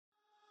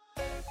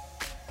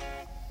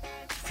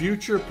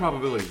future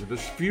probabilities.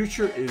 This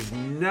future is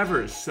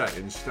never set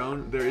in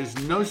stone. There is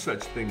no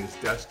such thing as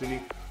destiny.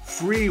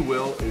 Free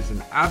will is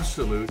an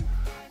absolute,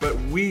 but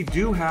we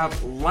do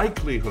have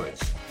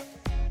likelihoods.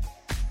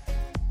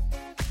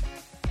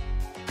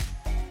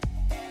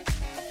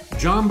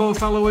 Jumbo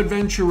fellow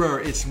adventurer,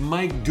 it's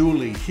Mike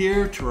Dooley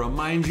here to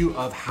remind you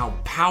of how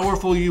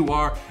powerful you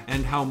are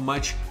and how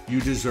much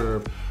you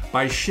deserve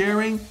by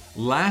sharing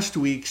last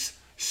week's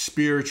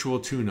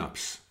spiritual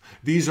tune-ups.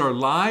 These are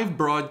live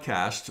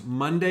broadcasts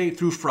Monday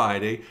through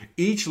Friday,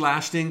 each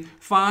lasting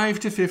 5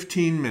 to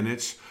 15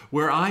 minutes,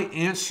 where I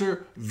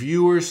answer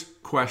viewers'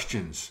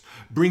 questions,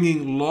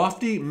 bringing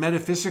lofty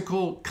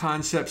metaphysical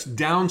concepts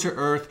down to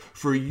earth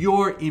for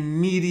your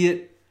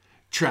immediate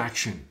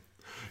traction.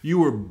 You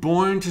were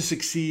born to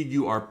succeed.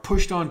 You are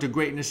pushed on to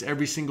greatness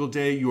every single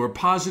day. Your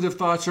positive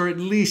thoughts are at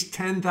least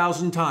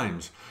 10,000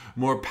 times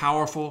more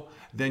powerful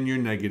than your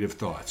negative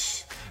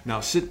thoughts.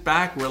 Now sit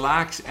back,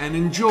 relax, and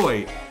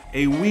enjoy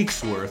a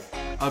week's worth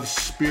of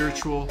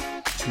spiritual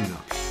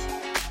tune-ups.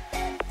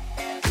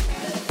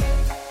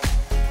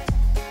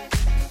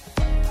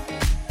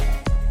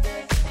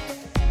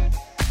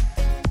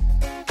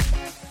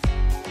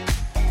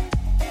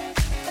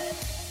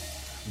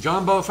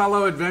 Jumbo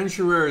fellow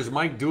adventurers,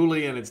 Mike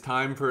Dooley, and it's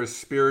time for a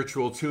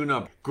spiritual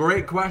tune-up.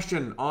 Great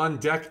question on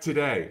deck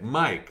today.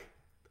 Mike,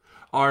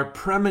 are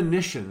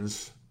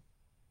premonitions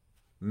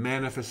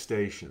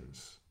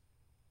manifestations?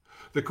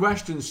 The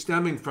question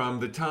stemming from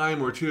the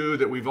time or two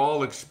that we've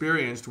all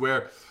experienced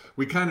where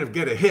we kind of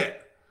get a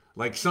hit,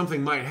 like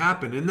something might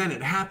happen, and then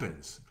it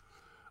happens.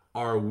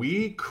 Are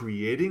we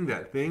creating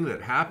that thing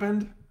that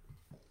happened?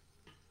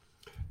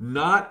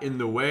 Not in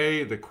the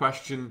way the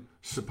question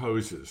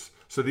supposes.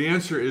 So the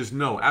answer is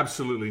no,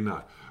 absolutely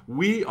not.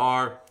 We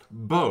are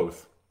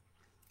both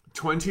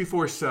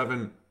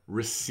 24/7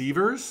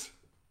 receivers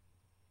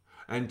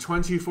and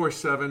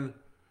 24/7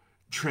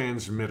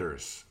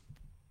 transmitters.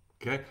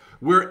 Okay?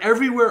 We're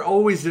everywhere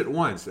always at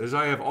once. As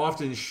I have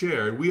often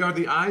shared, we are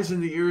the eyes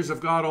and the ears of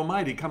God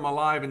Almighty come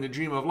alive in the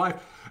dream of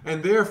life.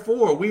 And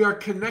therefore, we are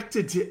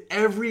connected to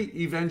every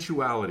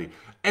eventuality,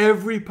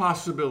 every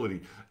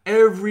possibility,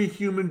 every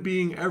human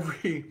being,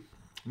 every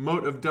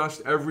mote of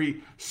dust,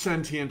 every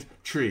sentient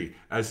tree,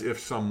 as if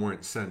some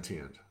weren't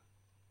sentient.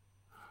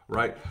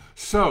 Right?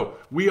 So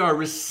we are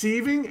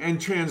receiving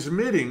and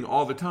transmitting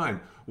all the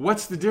time.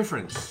 What's the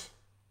difference?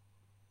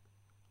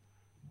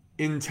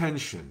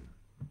 Intention.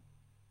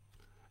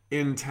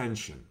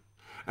 Intention.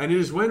 And it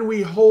is when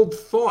we hold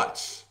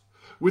thoughts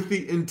with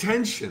the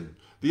intention,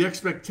 the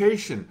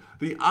expectation,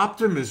 the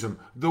optimism,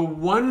 the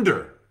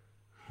wonder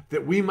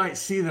that we might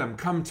see them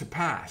come to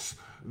pass.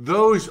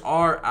 Those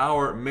are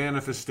our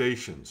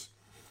manifestations.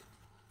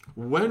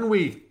 When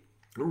we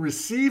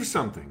receive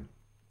something,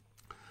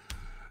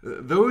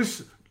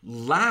 those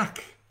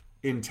lack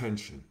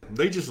intention.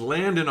 They just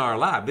land in our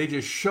lap. They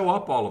just show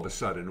up all of a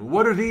sudden.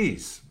 What are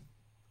these?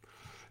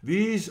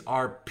 These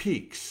are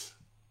peaks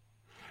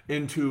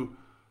into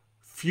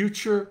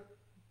future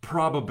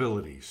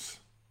probabilities.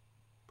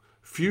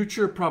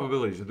 Future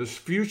probabilities. This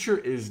future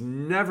is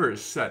never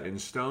set in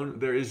stone.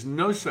 There is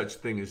no such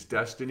thing as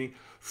destiny.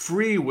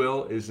 Free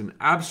will is an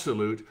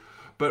absolute,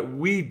 but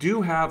we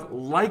do have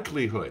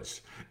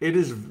likelihoods. It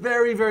is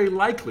very, very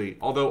likely,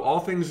 although all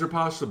things are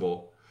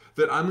possible,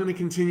 that I'm going to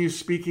continue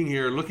speaking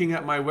here, looking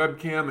at my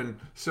webcam and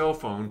cell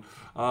phone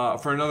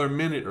for another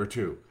minute or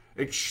two.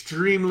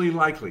 Extremely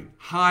likely,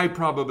 high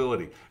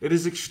probability. It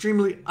is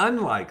extremely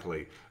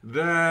unlikely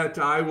that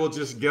I will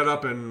just get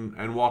up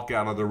and walk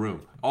out of the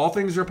room. All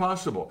things are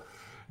possible.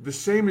 The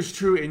same is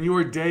true in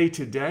your day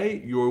to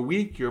day, your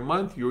week, your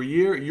month, your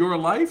year, your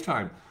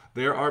lifetime.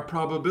 There are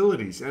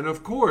probabilities. And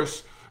of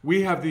course,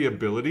 we have the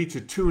ability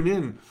to tune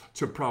in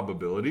to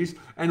probabilities.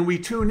 And we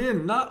tune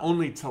in not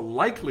only to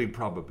likely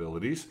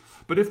probabilities,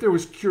 but if there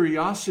was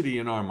curiosity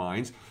in our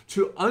minds,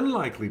 to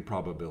unlikely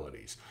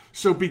probabilities.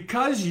 So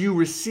because you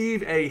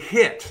receive a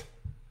hit,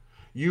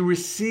 you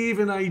receive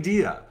an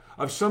idea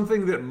of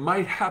something that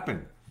might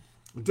happen,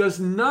 does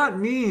not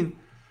mean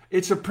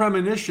it's a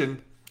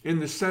premonition in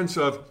the sense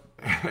of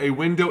a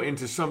window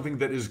into something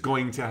that is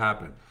going to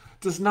happen.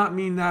 Does not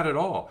mean that at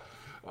all.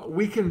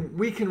 We can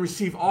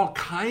receive all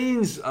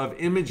kinds of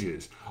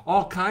images,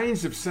 all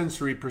kinds of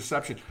sensory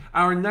perception.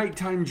 Our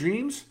nighttime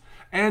dreams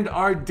and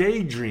our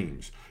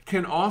daydreams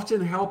can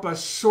often help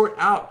us sort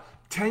out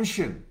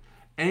tension,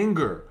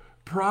 anger,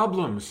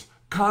 problems,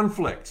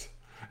 conflict.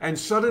 And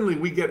suddenly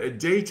we get a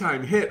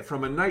daytime hit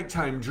from a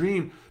nighttime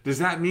dream. Does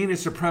that mean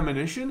it's a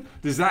premonition?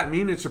 Does that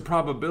mean it's a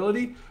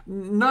probability?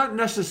 Not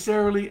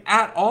necessarily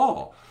at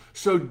all.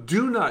 So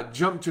do not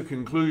jump to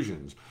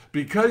conclusions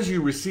because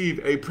you receive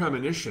a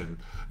premonition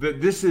that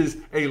this is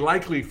a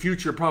likely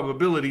future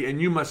probability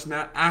and you must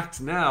not act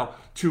now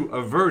to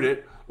avert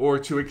it or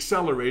to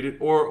accelerate it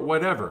or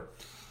whatever.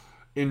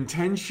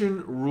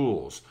 Intention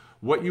rules.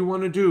 What you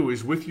want to do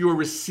is with your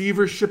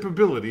receivership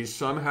abilities,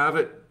 some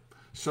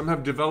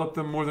have developed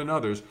them more than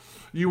others,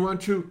 you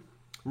want to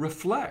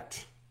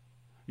reflect.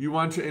 You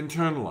want to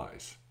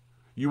internalize.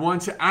 You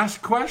want to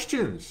ask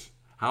questions.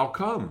 How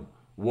come?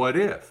 What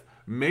if?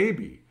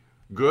 maybe.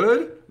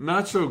 Good,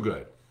 not so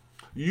good.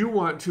 You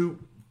want to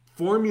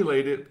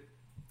formulate it,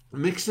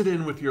 mix it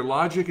in with your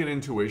logic and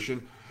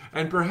intuition,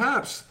 and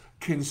perhaps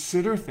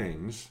consider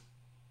things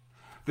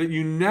that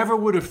you never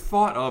would have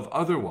thought of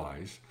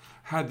otherwise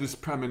had this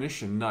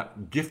premonition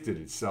not gifted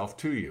itself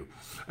to you.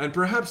 And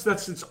perhaps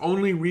that's its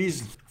only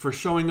reason for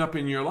showing up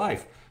in your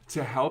life,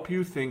 to help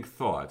you think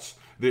thoughts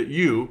that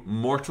you,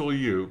 mortal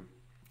you,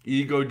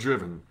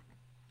 ego-driven,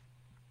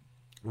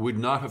 would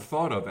not have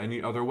thought of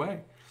any other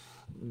way.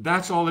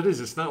 That's all it is.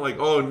 It's not like,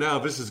 oh, now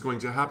this is going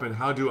to happen.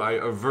 How do I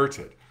avert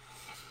it?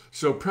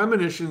 So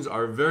premonitions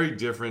are very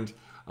different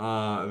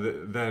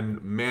than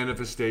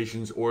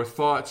manifestations or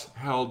thoughts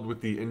held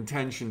with the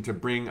intention to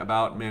bring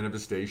about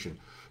manifestation.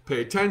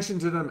 Pay attention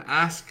to them,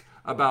 ask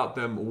about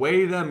them,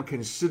 weigh them,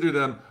 consider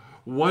them,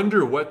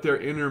 wonder what their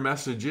inner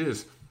message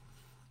is,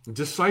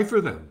 decipher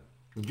them,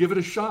 give it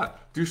a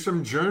shot, do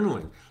some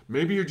journaling.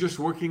 Maybe you're just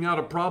working out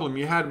a problem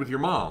you had with your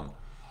mom,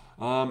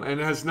 and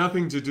it has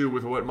nothing to do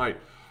with what might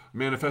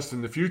manifest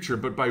in the future,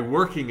 but by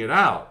working it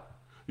out,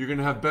 you're going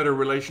to have better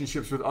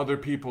relationships with other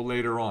people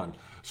later on.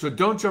 So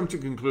don't jump to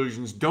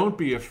conclusions. Don't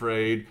be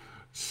afraid.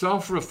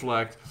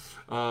 Self-reflect.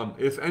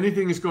 If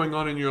anything is going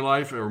on in your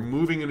life or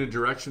moving in a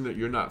direction that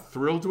you're not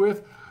thrilled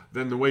with,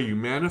 then the way you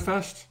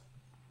manifest,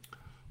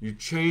 you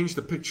change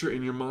the picture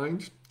in your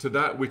mind to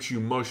that which you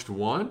most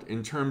want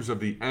in terms of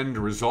the end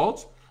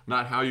result,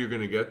 not how you're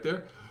going to get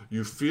there.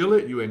 You feel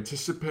it, you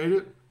anticipate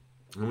it,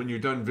 and when you're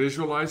done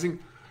visualizing,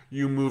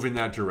 you move in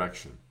that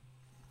direction.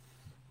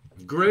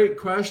 Great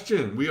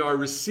question. We are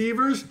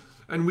receivers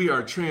and we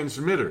are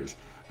transmitters.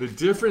 The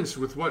difference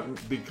with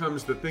what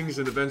becomes the things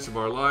and events of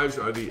our lives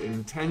are the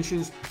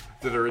intentions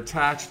that are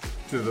attached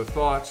to the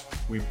thoughts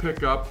we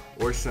pick up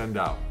or send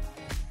out.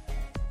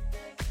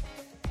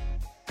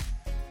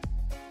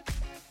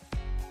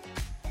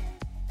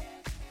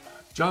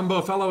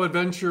 Jumbo, fellow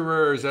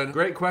adventurers, and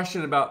great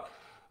question about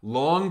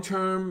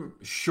long-term,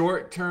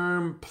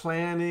 short-term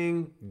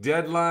planning,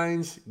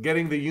 deadlines,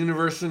 getting the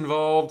universe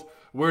involved,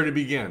 where to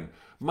begin.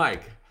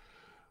 Mike,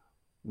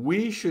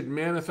 we should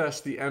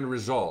manifest the end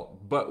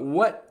result, but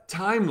what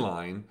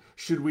timeline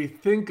should we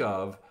think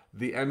of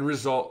the end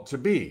result to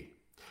be?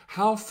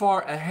 How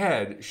far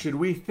ahead should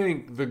we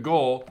think the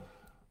goal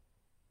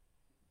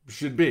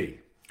should be?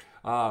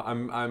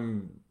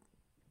 I'm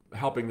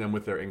helping them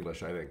with their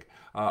English, I think.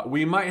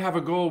 We might have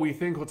a goal we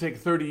think will take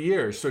 30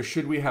 years. So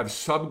should we have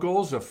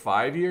sub-goals of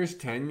 5 years,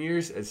 10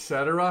 years,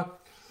 etc.?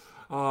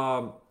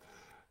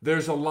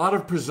 There's a lot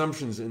of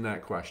presumptions in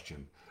that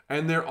question.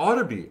 And there ought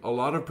to be a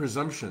lot of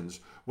presumptions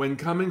when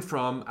coming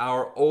from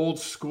our old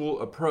school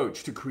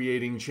approach to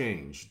creating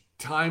change.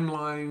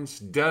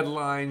 Timelines,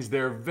 deadlines,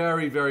 they're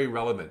very, very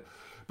relevant.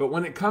 But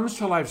when it comes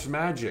to life's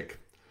magic,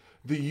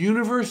 the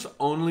universe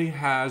only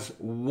has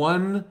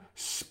one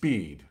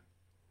speed: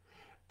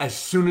 as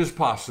soon as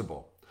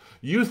possible.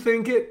 You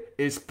think it,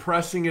 it's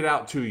pressing it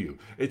out to you.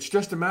 It's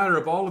just a matter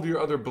of all of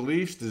your other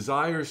beliefs,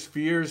 desires,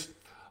 fears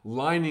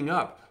lining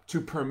up to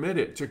permit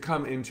it to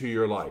come into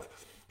your life.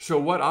 So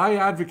what I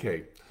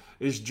advocate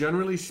is,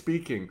 generally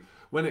speaking,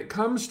 when it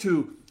comes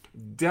to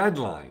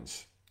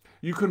deadlines,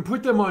 you can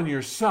put them on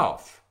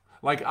yourself,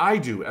 like I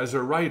do as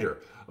a writer.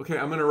 Okay,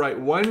 I'm going to write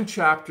one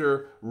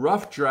chapter,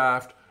 rough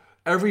draft,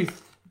 every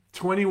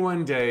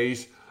 21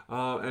 days,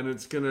 and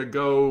it's going to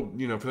go,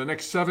 for the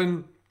next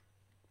 7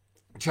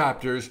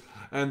 chapters,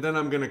 and then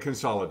I'm going to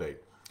consolidate.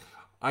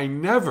 I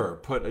never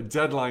put a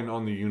deadline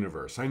on the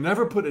universe. I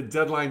never put a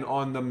deadline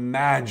on the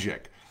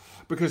magic,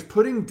 because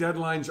putting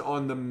deadlines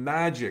on the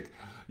magic,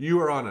 you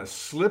are on a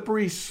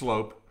slippery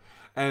slope,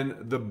 and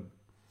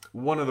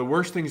one of the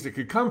worst things that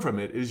could come from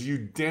it is you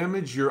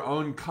damage your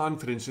own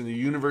confidence in the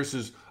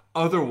universe's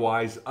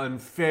otherwise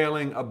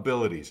unfailing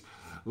abilities.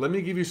 Let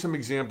me give you some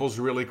examples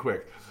really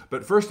quick.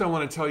 But first I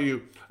want to tell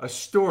you a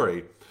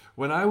story.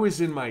 When I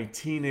was in my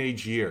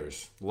teenage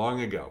years,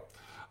 long ago,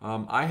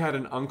 I had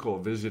an uncle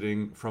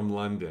visiting from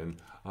London,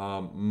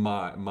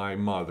 my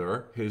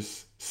mother,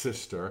 his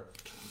sister,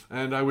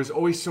 and I was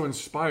always so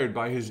inspired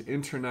by his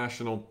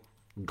international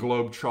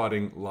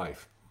globe-trotting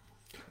life.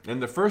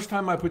 And the first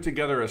time I put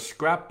together a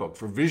scrapbook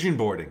for vision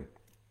boarding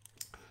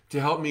to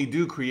help me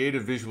do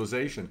creative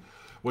visualization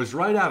was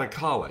right out of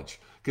college,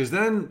 because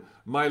then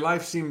my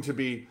life seemed to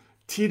be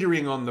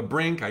teetering on the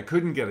brink. I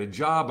couldn't get a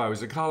job. I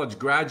was a college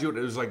graduate.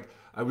 It was like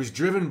I was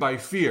driven by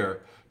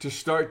fear to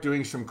start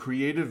doing some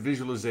creative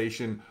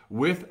visualization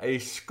with a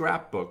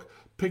scrapbook,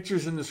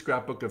 pictures in the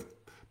scrapbook of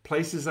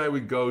places I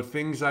would go,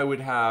 things I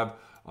would have,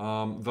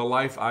 the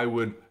life I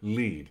would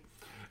lead.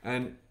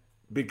 And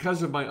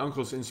because of my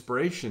uncle's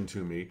inspiration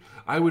to me,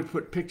 I would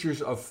put pictures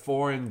of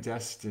foreign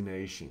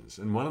destinations.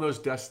 And one of those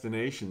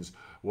destinations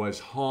was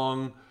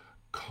Hong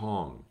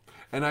Kong.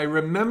 And I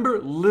remember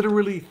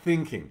literally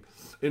thinking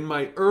in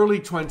my early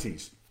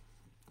 20s,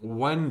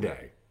 one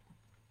day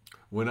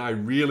when I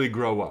really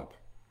grow up,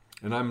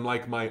 and I'm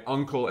like my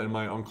uncle and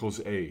my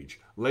uncle's age,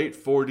 late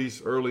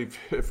 40s, early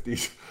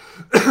 50s,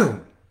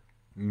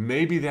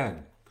 maybe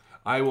then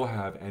I will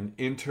have an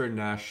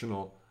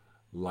international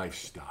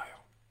lifestyle.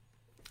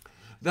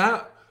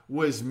 That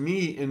was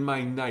me in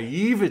my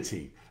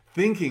naivety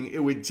thinking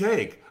it would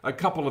take a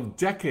couple of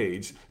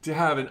decades to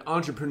have an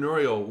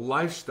entrepreneurial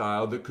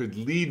lifestyle that could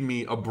lead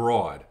me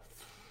abroad.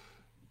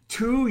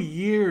 2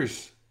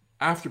 years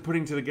after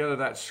putting together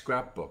that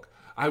scrapbook,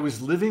 I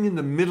was living in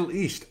the Middle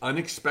East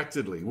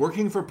unexpectedly,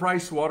 working for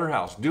Price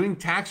Waterhouse, doing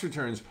tax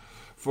returns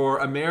for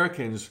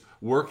Americans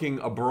working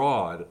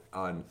abroad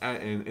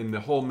in the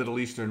whole Middle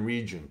Eastern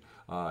region.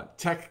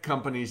 Tech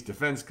companies,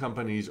 defense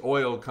companies,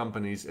 oil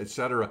companies,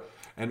 etc.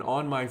 And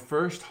on my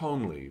first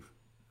home leave,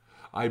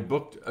 I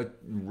booked a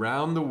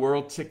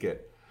round-the-world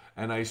ticket,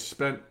 and I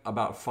spent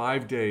about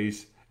 5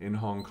 days in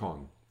Hong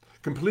Kong,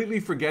 completely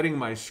forgetting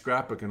my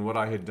scrapbook and what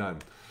I had done.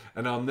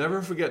 And I'll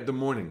never forget the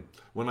morning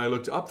when I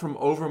looked up from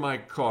over my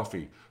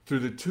coffee through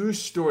the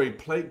 2-story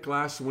plate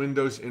glass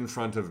windows in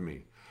front of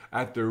me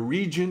at the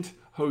Regent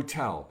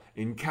Hotel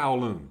in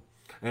Kowloon.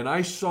 And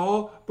I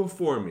saw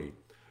before me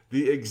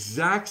the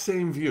exact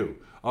same view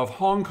of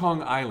Hong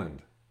Kong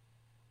Island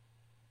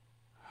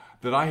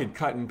that I had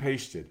cut and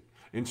pasted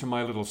into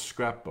my little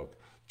scrapbook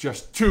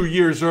just 2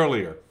 years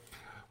earlier,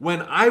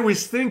 when I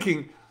was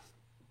thinking,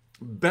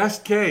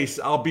 best case,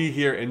 I'll be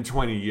here in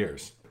 20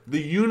 years.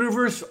 The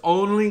universe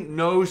only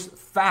knows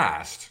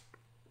fast.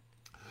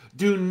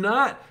 Do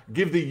not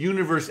give the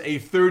universe a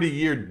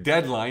 30-year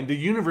deadline. The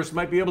universe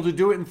might be able to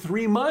do it in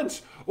 3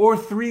 months or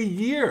 3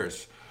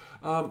 years.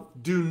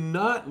 Do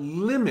not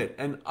limit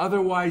an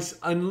otherwise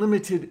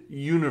unlimited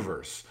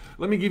universe.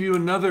 Let me give you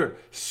another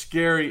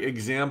scary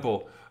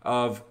example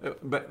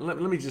but let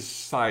me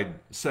just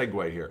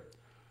segue here.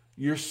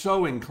 You're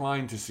so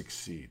inclined to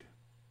succeed.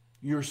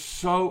 You're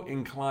so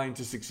inclined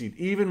to succeed,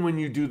 even when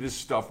you do this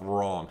stuff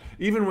wrong,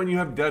 even when you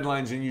have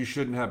deadlines and you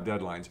shouldn't have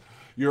deadlines.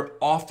 You're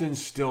often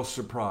still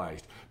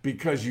surprised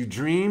because you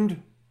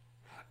dreamed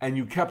and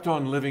you kept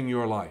on living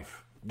your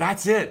life.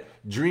 That's it.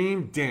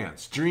 Dream,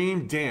 dance,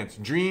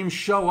 dream,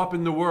 show up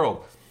in the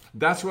world.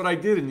 That's what I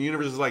did. And the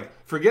universe is like,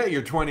 forget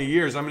your 20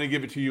 years. I'm going to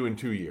give it to you in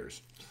 2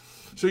 years.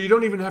 So you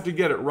don't even have to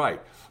get it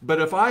right. But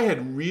if I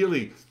had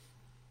really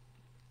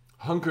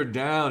hunkered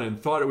down and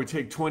thought it would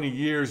take 20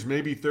 years,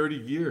 maybe 30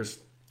 years,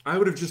 I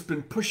would have just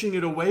been pushing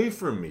it away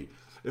from me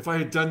if I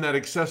had done that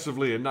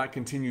excessively and not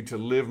continued to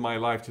live my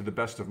life to the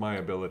best of my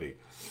ability.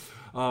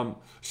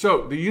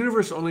 So the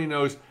universe only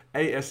knows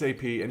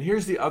ASAP. And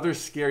here's the other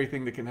scary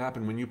thing that can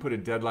happen when you put a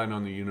deadline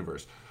on the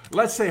universe.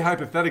 Let's say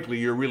hypothetically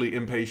you're really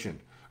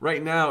impatient.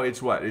 Right now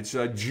it's what? It's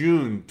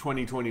June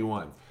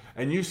 2021.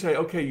 And you say,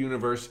 okay,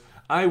 universe,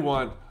 I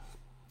want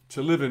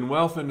to live in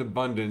wealth and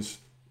abundance,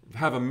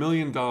 have $1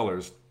 million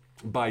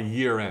by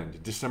year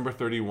end, December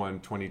 31,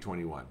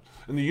 2021.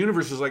 And the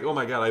universe is like, oh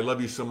my God, I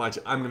love you so much.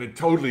 I'm going to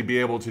totally be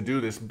able to do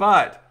this.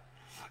 But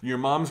your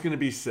mom's going to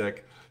be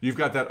sick. You've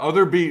got that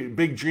other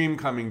big dream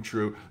coming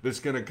true that's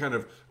going to kind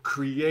of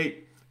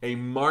create a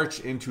march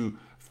into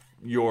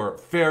your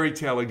fairy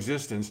tale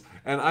existence.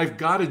 And I've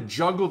got to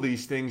juggle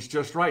these things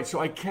just right. So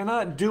I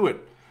cannot do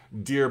it,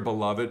 dear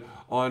beloved,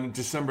 on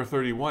December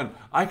 31.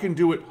 I can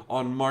do it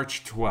on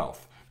March 12th,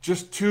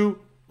 just 2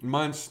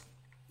 months,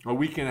 a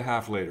week and a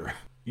half later.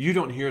 You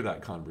don't hear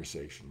that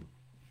conversation.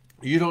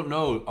 You don't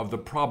know of the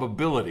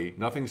probability,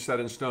 nothing's set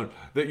in stone,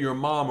 that your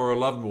mom or a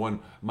loved one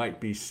might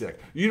be sick.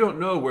 You don't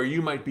know where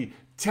you might be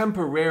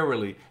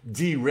temporarily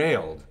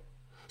derailed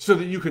so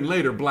that you can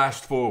later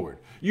blast forward.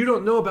 You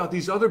don't know about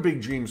these other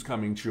big dreams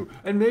coming true.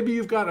 And maybe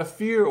you've got a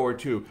fear or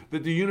two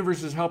that the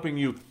universe is helping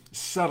you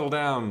settle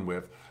down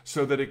with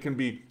so that it can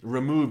be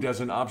removed as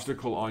an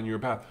obstacle on your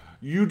path.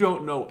 You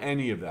don't know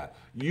any of that.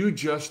 You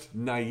just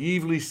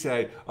naively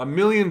say $1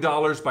 million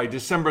by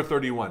December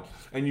 31.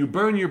 And you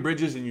burn your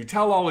bridges and you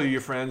tell all of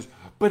your friends,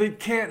 but it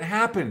can't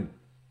happen.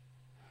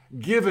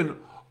 Given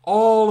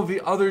all of the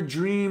other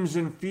dreams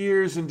and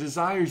fears and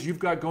desires you've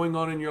got going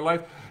on in your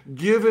life,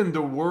 given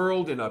the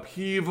world in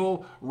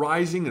upheaval,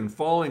 rising and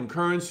falling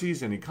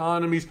currencies and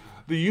economies,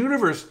 the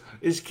universe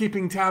is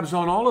keeping tabs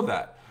on all of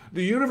that.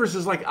 The universe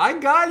is like, I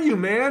got you,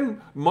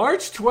 man.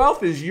 March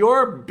 12th is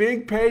your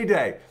big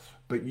payday.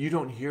 But you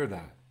don't hear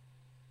that.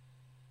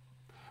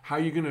 How are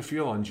you going to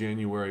feel on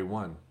January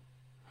 1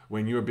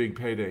 when your big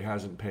payday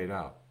hasn't paid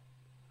out?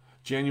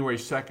 January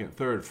 2nd,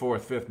 3rd,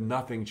 4th, 5th,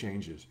 nothing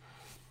changes.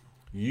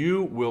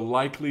 You will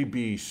likely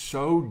be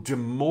so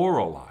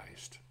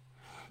demoralized,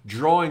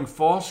 drawing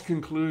false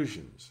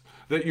conclusions,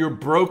 that you're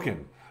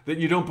broken, that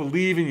you don't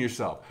believe in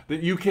yourself,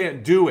 that you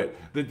can't do it,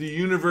 that the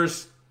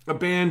universe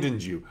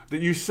abandoned you,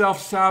 that you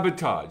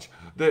self-sabotage,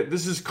 that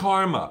this is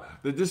karma,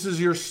 that this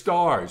is your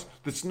stars,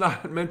 that's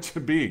not meant to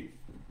be.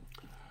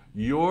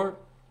 Your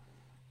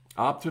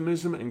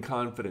optimism and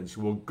confidence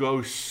will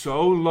go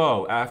so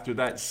low after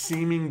that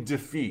seeming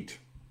defeat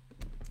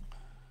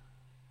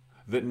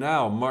that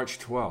now March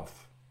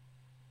 12th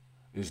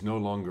is no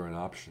longer an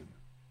option.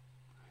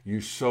 You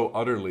so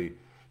utterly,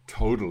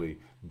 totally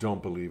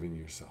don't believe in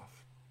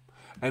yourself.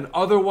 And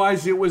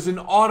otherwise it was an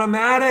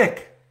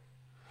automatic.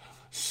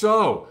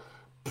 So,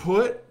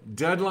 put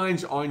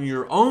deadlines on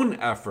your own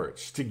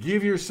efforts to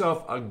give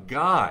yourself a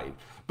guide,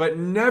 but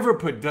never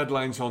put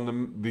deadlines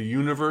on the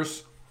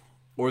universe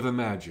or the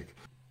magic.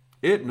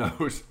 It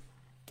knows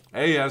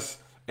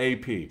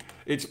ASAP.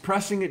 It's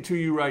pressing it to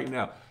you right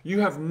now. You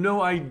have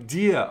no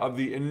idea of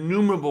the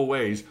innumerable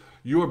ways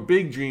your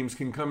big dreams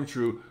can come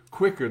true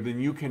quicker than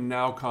you can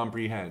now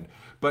comprehend.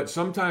 But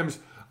sometimes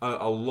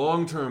a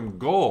long-term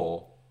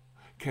goal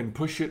can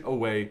push it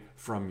away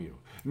from you.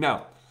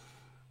 Now,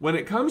 when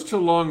it comes to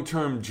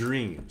long-term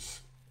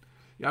dreams,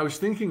 I was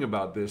thinking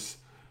about this.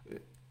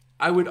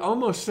 I would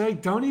almost say,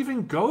 don't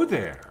even go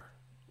there.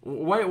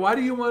 Why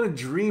do you want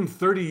to dream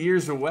 30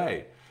 years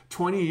away,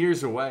 20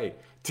 years away,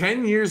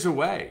 10 years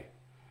away?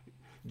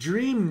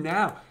 Dream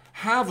now.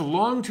 Have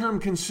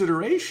long-term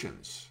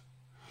considerations.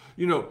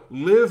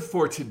 Live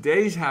for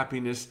today's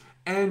happiness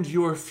and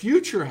your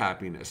future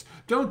happiness.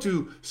 Don't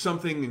do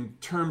something in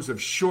terms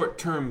of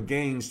short-term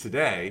gains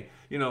today,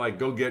 like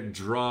go get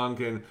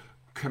drunk and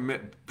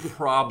commit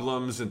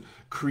problems and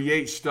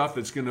create stuff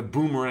that's going to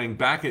boomerang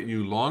back at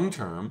you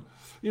long-term.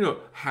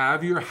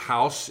 Have your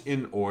house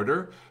in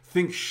order.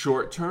 Think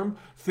short-term,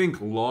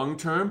 think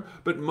long-term,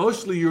 but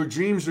mostly your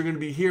dreams are going to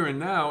be here and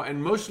now,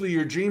 and mostly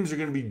your dreams are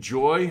going to be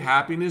joy,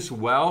 happiness,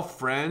 wealth,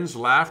 friends,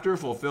 laughter,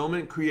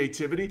 fulfillment,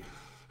 creativity.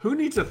 Who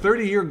needs a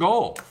 30-year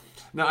goal?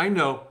 Now, I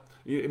know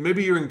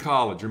maybe you're in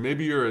college or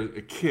maybe you're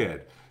a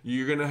kid.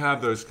 You're going to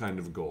have those kind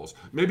of goals.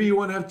 Maybe you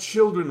want to have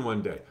children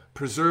one day.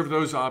 Preserve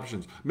those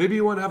options. Maybe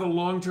you want to have a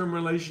long-term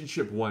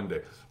relationship one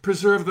day.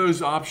 Preserve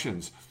those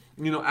options.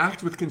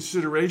 Act with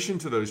consideration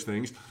to those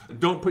things.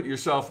 Don't put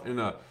yourself in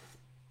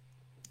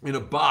a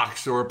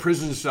box or a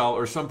prison cell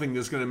or something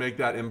that's going to make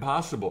that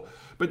impossible.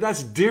 But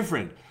that's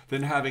different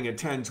than having a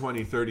 10,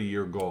 20,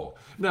 30-year goal.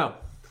 Now,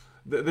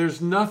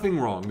 there's nothing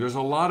wrong. There's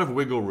a lot of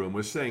wiggle room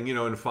with saying,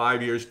 in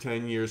 5 years,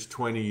 10 years,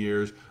 20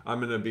 years, I'm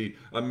going to be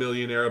a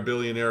millionaire, a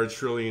billionaire, a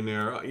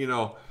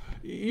trillionaire.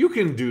 You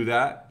can do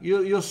that.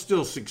 You'll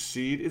still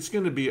succeed. It's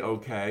going to be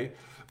okay.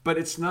 But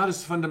it's not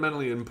as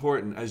fundamentally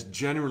important as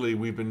generally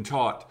we've been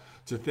taught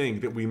to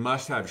think that we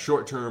must have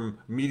short-term,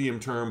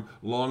 medium-term,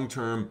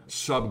 long-term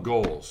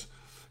sub-goals.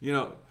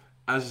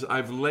 As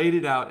I've laid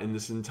it out in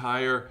this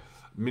entire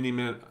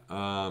mini-mint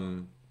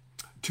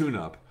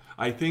tune-up,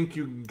 I think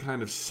you can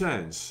kind of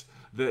sense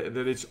that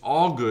it's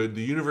all good.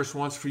 The universe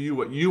wants for you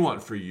what you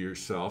want for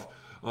yourself,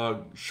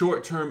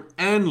 short-term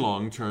and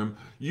long-term.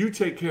 You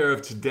take care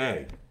of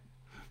today.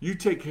 You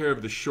take care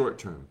of the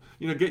short-term.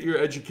 Get your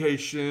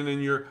education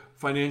and your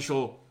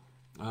financial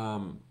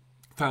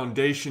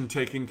foundation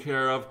taken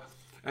care of,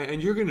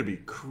 and you're going to be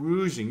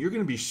cruising. You're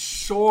going to be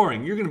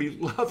soaring. You're going to be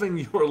loving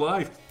your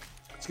life.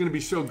 It's going to be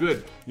so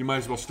good. You might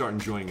as well start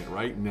enjoying it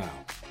right now.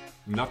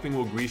 Nothing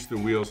will grease the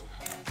wheels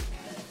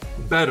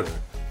better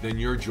than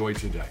your joy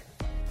today.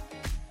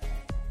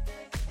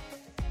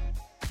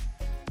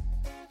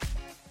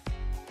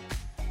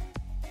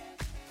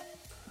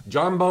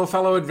 Jumbo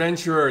fellow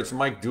adventurer, it's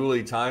Mike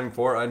Dooley. Time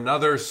for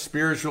another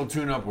spiritual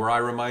tune-up where I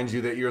remind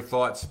you that your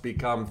thoughts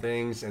become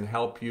things and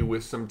help you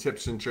with some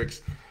tips and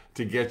tricks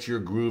to get your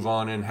groove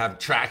on and have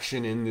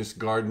traction in this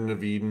Garden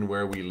of Eden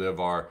where we live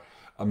our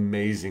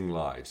amazing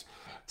lives.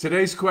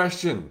 Today's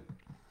question: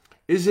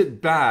 is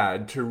it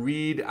bad to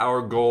read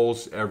our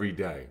goals every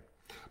day?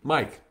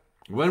 Mike,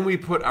 when we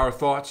put our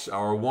thoughts,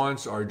 our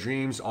wants, our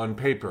dreams on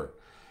paper,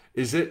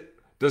 does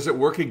it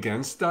work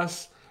against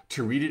us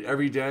to read it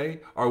every day?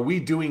 Are we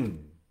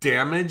doing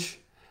damage,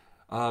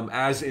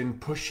 as in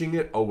pushing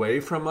it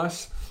away from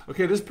us?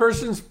 Okay, this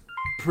person's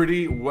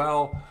pretty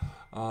well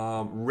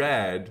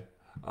read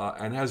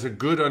and has a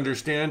good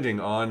understanding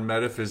on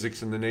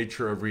metaphysics and the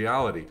nature of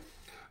reality.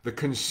 The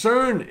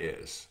concern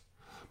is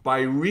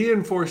by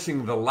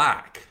reinforcing the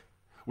lack,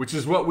 which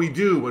is what we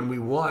do when we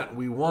want,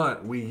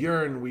 we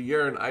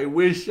yearn. I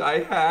wish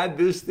I had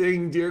this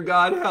thing, dear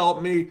God,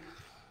 help me.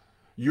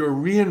 You're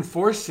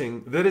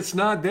reinforcing that it's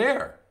not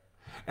there.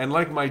 And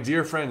like my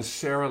dear friend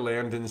Sarah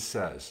Landon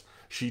says,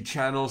 she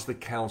channels the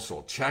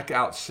counsel. Check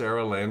out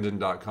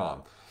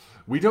sarahlandon.com.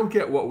 We don't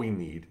get what we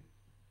need.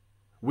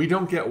 We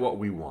don't get what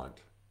we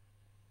want.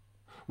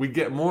 We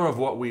get more of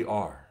what we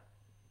are.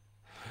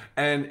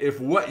 And if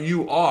what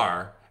you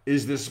are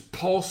is this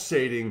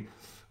pulsating,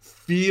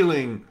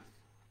 feeling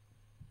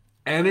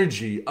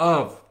energy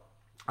of,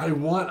 I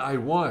want,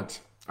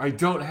 I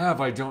don't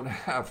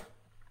have,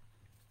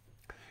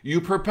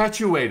 you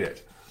perpetuate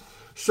it.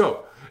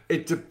 So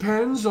it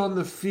depends on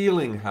the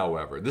feeling,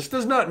 however. This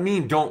does not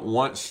mean don't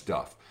want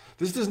stuff.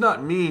 This does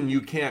not mean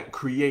you can't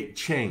create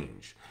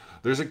change.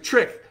 There's a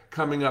trick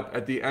coming up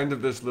at the end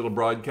of this little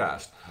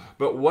broadcast.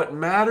 But what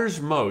matters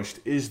most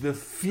is the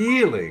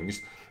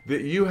feelings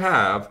that you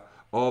have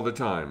all the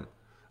time.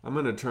 I'm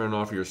going to turn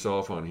off your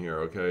cell phone here,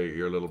 okay?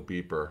 Your little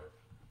beeper.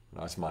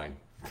 That's mine.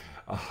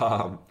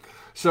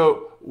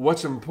 So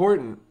what's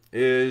important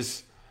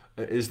is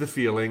the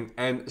feeling.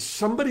 And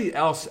somebody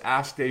else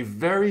asked a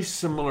very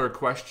similar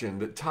question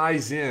that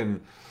ties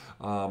in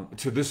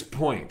to this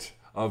point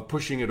of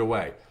pushing it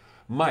away.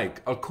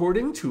 Mike,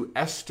 according to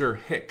Esther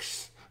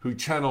Hicks, who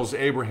channels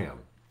Abraham,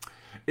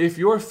 if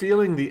you're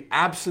feeling the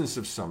absence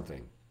of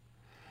something,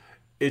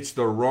 it's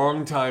the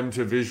wrong time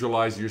to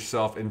visualize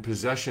yourself in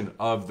possession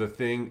of the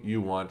thing you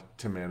want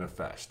to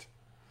manifest.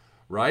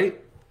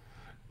 Right?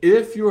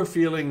 If you're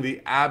feeling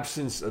the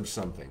absence of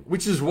something,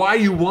 which is why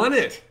you want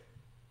it,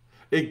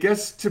 it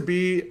gets to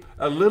be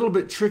a little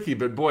bit tricky,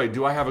 but boy,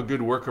 do I have a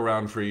good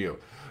workaround for you.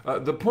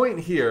 The point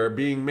here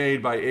being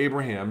made by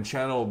Abraham,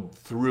 channeled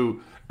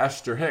through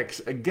Esther Hicks,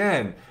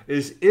 again,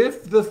 is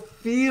if the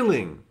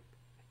feeling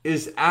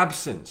is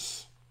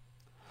absence,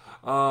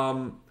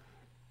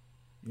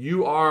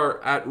 you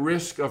are at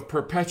risk of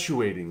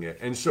perpetuating it.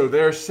 And so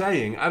they're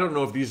saying, I don't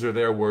know if these are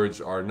their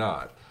words or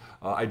not.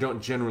 I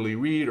don't generally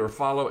read or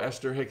follow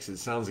Esther Hicks. It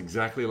sounds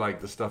exactly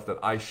like the stuff that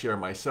I share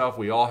myself.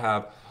 We all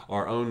have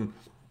our own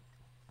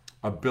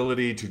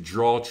ability to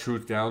draw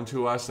truth down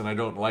to us, and I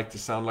don't like to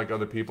sound like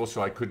other people,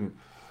 so I couldn't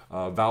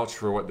vouch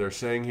for what they're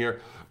saying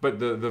here. But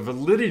the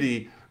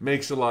validity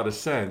makes a lot of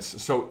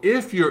sense. So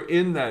if you're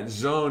in that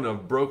zone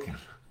of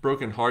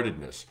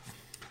brokenheartedness,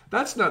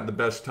 that's not the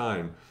best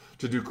time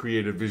to do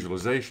creative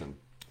visualization.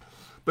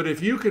 But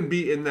if you can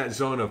be in that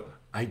zone of,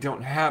 I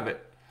don't have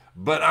it,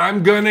 but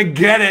I'm gonna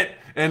get it,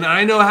 and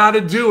I know how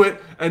to do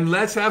it, and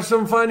let's have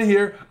some fun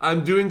here,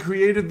 I'm doing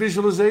creative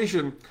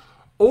visualization.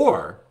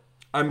 Or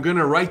I'm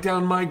gonna write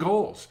down my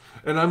goals,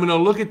 and I'm gonna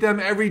look at them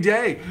every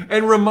day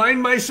and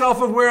remind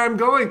myself of where I'm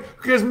going,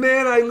 because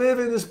man, I live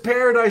in this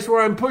paradise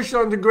where I'm pushed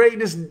on to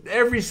greatness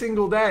every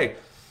single day.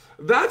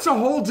 That's a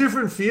whole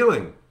different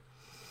feeling.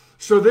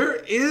 So there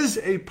is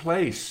a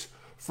place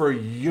for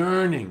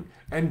yearning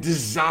and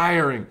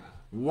desiring,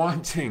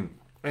 wanting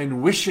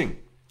and wishing.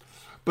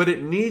 But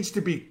it needs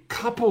to be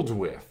coupled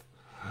with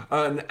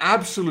an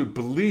absolute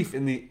belief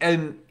in the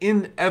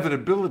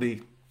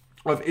inevitability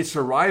of its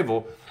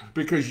arrival,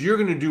 because you're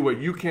going to do what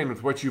you can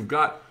with what you've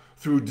got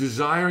through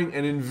desiring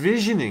and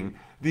envisioning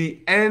the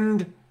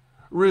end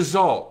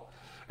result.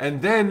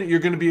 And then you're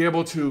going to be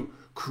able to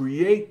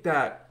create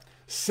that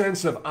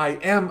sense of I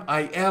am,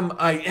 I am,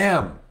 I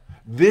am.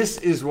 This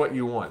is what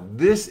you want.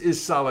 This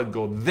is solid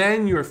gold.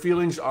 Then your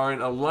feelings are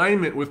in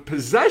alignment with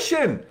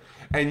possession,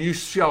 and you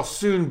shall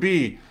soon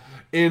be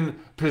in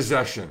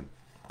possession.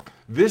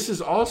 This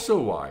is also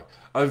why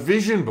a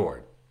vision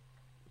board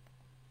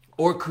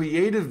or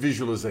creative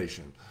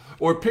visualization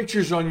or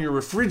pictures on your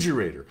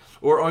refrigerator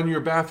or on your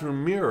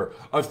bathroom mirror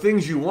of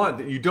things you want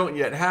that you don't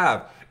yet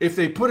have, if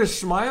they put a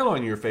smile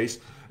on your face,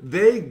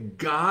 they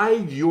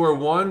guide your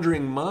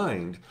wandering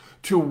mind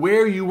to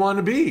where you want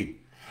to be.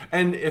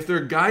 And if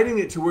they're guiding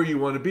it to where you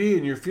want to be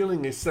and you're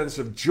feeling a sense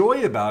of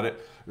joy about it,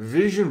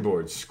 vision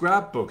boards,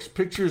 scrapbooks,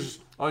 pictures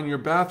on your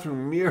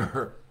bathroom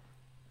mirror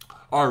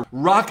are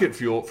rocket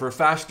fuel for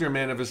faster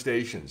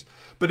manifestations.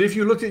 But if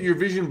you looked at your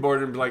vision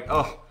board and be like,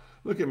 oh,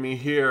 look at me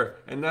here,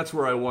 and that's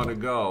where I want to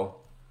go,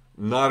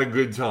 not a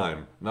good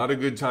time. Not a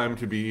good time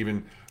to be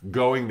even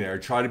going there.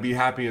 Try to be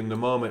happy in the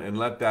moment and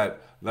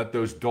let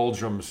those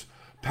doldrums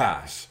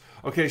pass.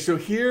 Okay, so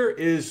here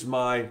is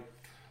my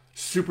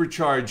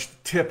supercharged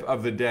tip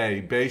of the day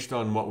based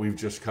on what we've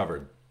just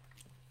covered.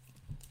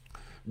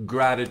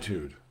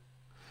 Gratitude.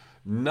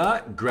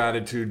 Not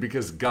gratitude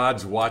because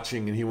God's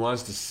watching and he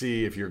wants to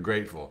see if you're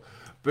grateful,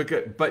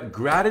 but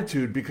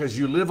gratitude because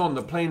you live on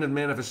the plane of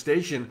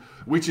manifestation,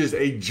 which is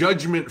a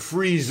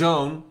judgment-free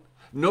zone.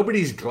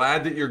 Nobody's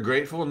glad that you're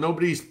grateful.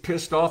 Nobody's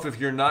pissed off if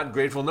you're not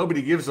grateful.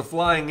 Nobody gives a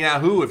flying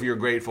yahoo if you're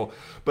grateful.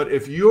 But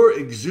if you're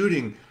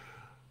exuding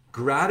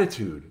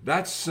gratitude,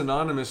 that's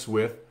synonymous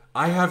with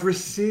I have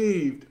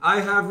received.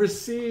 I have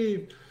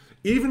received.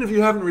 Even if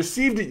you haven't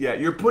received it yet,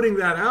 you're putting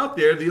that out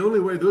there. The only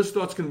way those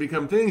thoughts can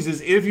become things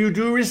is if you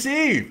do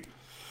receive.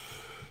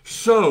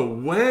 So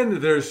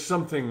when there's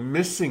something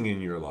missing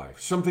in your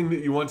life, something that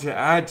you want to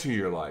add to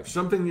your life,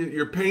 something that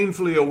you're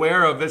painfully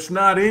aware of that's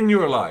not in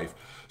your life,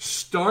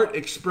 start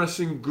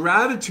expressing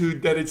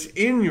gratitude that it's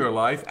in your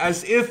life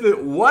as if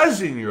it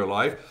was in your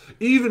life,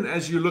 even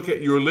as you look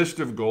at your list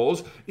of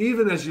goals,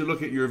 even as you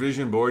look at your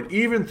vision board,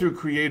 even through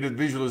creative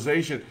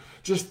visualization.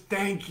 Just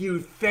thank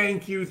you,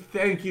 thank you,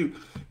 thank you.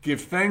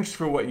 Give thanks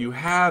for what you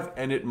have,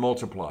 and it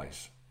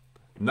multiplies.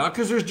 Not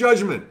because there's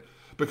judgment,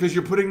 because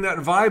you're putting that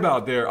vibe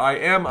out there. I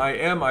am,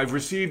 I've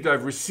received,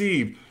 I've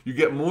received. You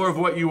get more of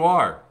what you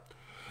are.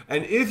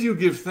 And if you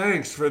give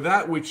thanks for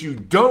that which you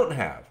don't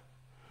have,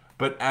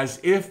 but as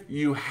if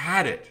you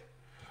had it,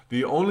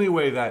 the only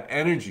way that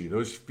energy,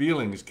 those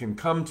feelings can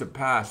come to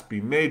pass,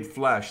 be made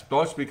flesh,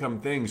 thoughts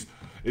become things,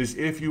 is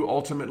if you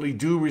ultimately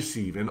do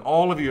receive. And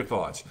all of your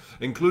thoughts,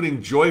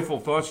 including joyful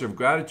thoughts of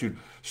gratitude,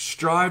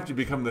 strive to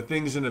become the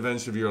things and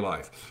events of your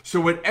life. So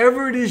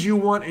whatever it is you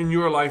want in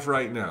your life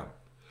right now,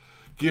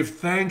 give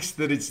thanks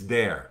that it's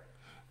there.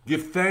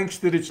 Give thanks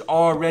that it's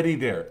already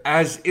there,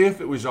 as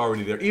if it was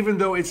already there, even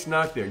though it's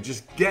not there.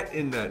 Just get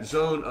in that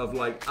zone of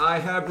like, I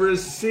have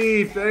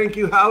received. Thank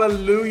you.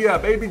 Hallelujah.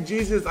 Baby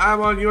Jesus,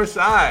 I'm on your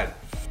side.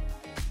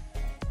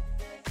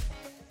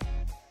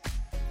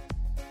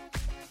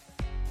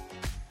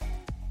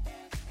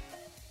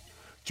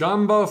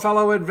 Jumbo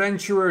fellow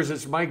adventurers,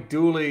 it's Mike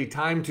Dooley.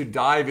 Time to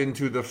dive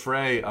into the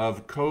fray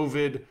of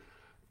COVID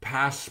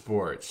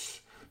passports.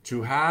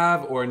 To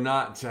have or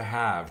not to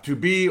have, to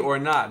be or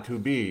not to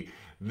be.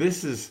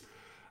 This is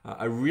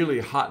a really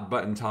hot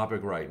button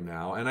topic right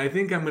now. And I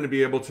think I'm going to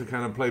be able to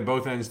kind of play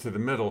both ends to the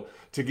middle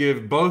to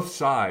give both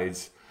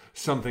sides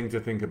something to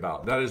think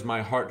about. That is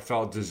my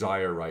heartfelt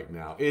desire right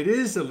now. It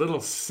is a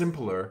little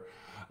simpler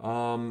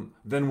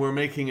than we're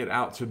making it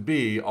out to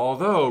be,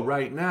 although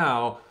right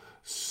now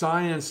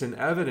science and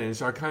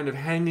evidence are kind of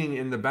hanging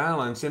in the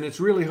balance, and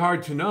it's really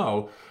hard to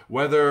know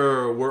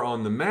whether we're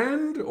on the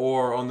mend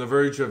or on the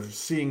verge of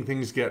seeing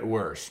things get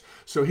worse.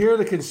 So here are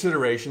the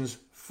considerations,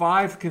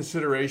 5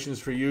 considerations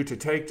for you to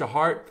take to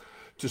heart,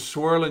 to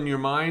swirl in your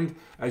mind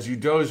as you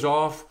doze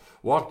off,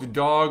 walk the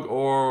dog,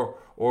 or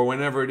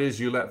whenever it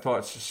is you let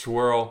thoughts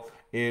swirl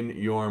in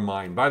your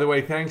mind. By the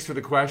way, thanks for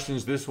the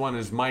questions. This one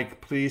is Mike,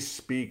 please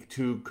speak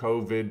to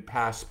COVID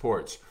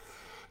passports.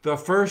 The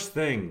first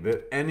thing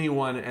that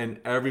anyone and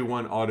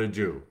everyone ought to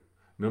do,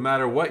 no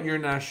matter what your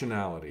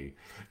nationality,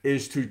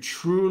 is to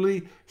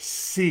truly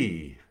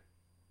see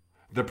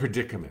the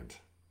predicament.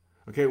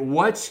 Okay,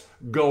 what's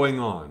going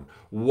on?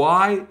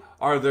 Why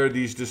are there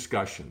these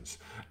discussions?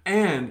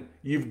 And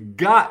you've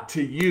got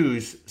to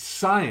use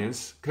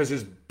science, because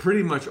it's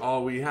pretty much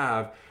all we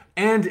have,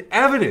 and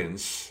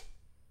evidence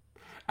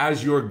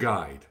as your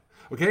guide.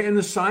 Okay, and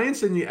the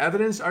science and the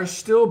evidence are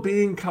still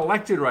being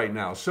collected right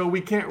now, so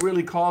we can't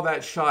really call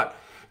that shot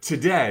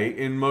today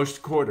in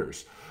most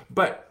quarters.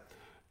 But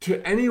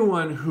to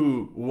anyone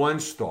who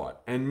once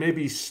thought, and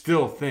maybe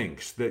still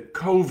thinks, that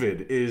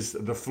COVID is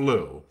the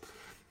flu,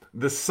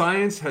 the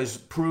science has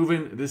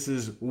proven this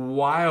is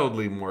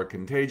wildly more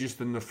contagious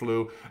than the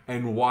flu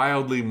and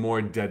wildly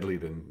more deadly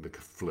than the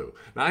flu.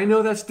 Now, I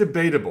know that's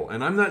debatable,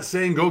 and I'm not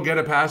saying go get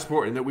a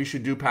passport and that we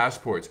should do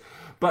passports.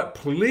 But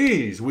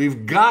please,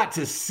 we've got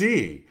to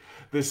see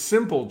the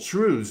simple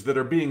truths that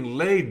are being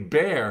laid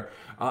bare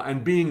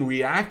and being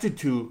reacted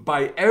to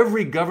by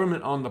every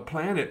government on the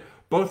planet,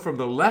 both from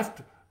the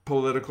left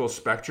political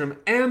spectrum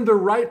and the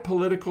right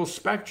political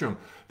spectrum.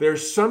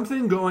 There's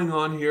something going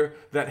on here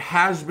that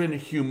has been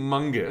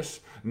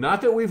humongous.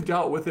 Not that we've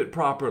dealt with it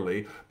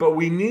properly, but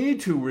we need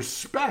to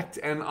respect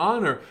and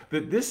honor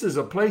that this is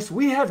a place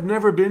we have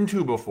never been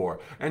to before.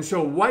 And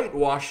so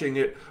whitewashing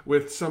it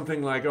with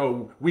something like,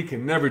 oh, we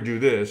can never do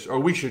this, or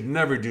we should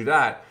never do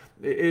that,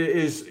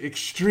 is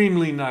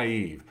extremely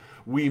naive.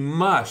 We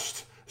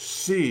must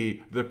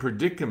see the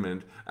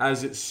predicament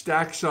as it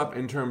stacks up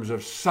in terms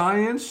of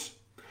science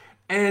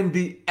and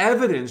the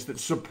evidence that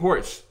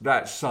supports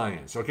that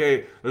science.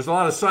 Okay, there's a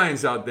lot of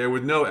science out there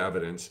with no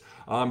evidence.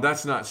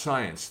 That's not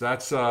science.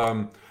 That's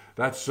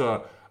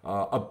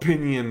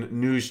opinion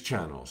news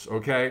channels.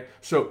 Okay,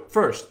 so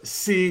first,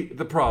 see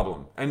the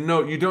problem, and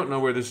no, you don't know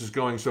where this is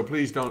going, so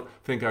please don't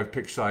think I've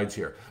picked sides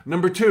here.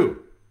 Number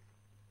 2,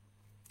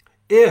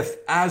 if,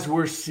 as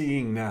we're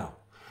seeing now,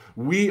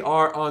 we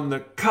are on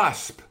the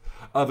cusp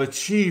of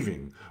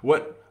achieving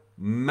what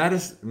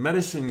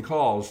medicine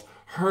calls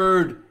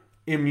herd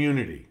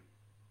immunity,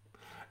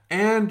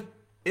 and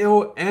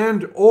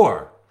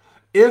or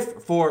if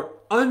for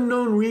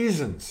unknown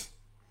reasons,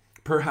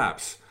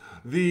 perhaps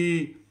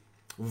the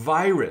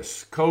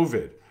virus,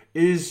 COVID,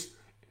 is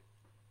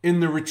in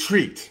the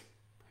retreat,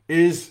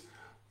 is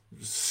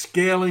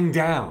scaling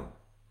down.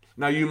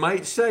 Now, you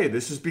might say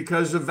this is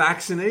because of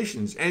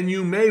vaccinations, and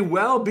you may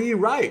well be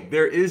right.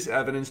 There is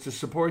evidence to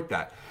support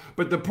that.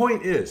 But the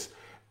point is,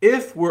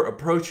 if we're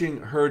approaching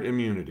herd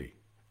immunity,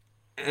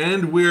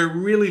 and we're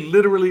really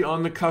literally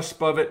on the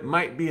cusp of it,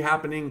 might be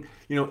happening,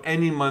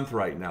 any month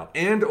right now,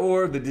 and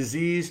or the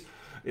disease,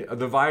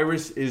 the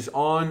virus is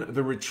on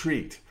the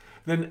retreat,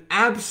 then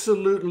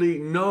absolutely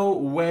no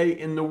way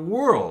in the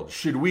world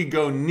should we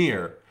go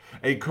near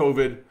a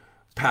COVID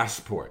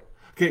passport.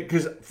 Okay,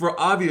 because for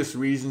obvious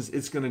reasons,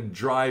 it's going to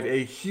drive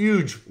a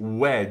huge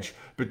wedge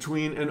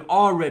between an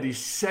already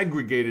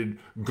segregated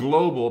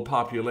global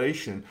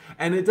population.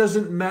 And it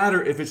doesn't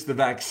matter if it's the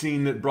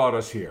vaccine that brought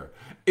us here.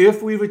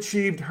 If we've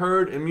achieved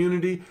herd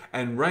immunity,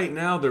 and right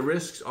now the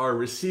risks are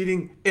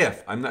receding,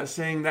 I'm not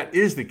saying that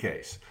is the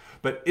case,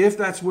 but if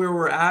that's where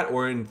we're at,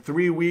 or in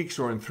 3 weeks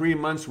or in 3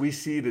 months we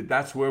see that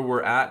that's where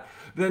we're at,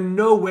 then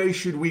no way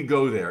should we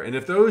go there. And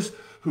if those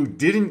who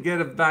didn't get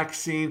a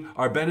vaccine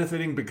are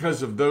benefiting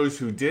because of those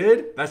who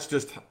did, that's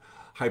just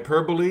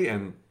hyperbole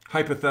and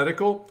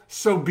hypothetical,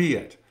 so be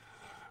it.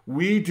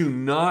 We do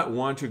not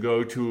want to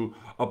go to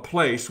a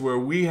place where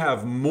we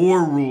have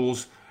more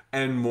rules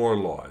and more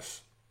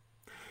laws.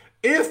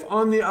 If,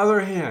 on the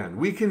other hand,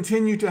 we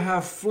continue to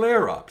have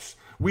flare-ups,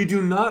 we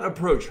do not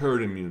approach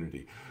herd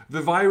immunity,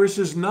 the virus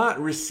is not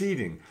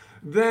receding,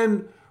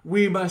 then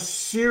we must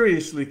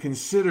seriously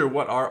consider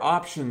what our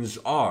options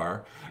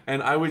are.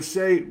 And I would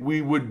say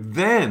we would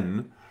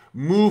then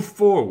move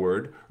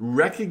forward,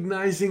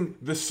 recognizing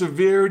the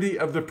severity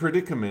of the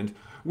predicament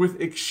with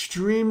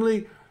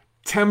extremely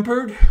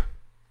tempered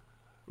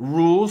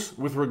rules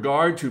with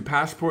regard to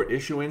passport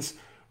issuance,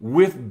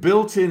 with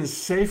built-in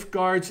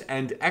safeguards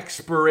and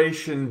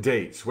expiration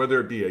dates, whether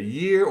it be a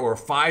year or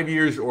 5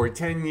 years or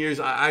 10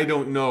 years, I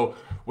don't know,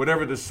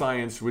 whatever the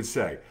science would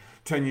say.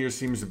 10 years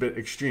seems a bit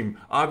extreme.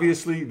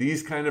 Obviously,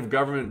 these kind of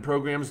government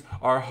programs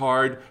are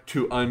hard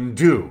to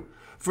undo.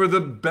 for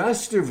the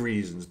best of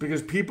reasons,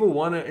 because people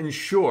want to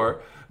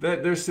ensure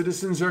that their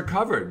citizens are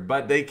covered,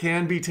 but they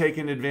can be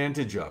taken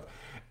advantage of.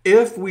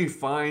 If we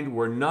find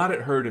we're not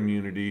at herd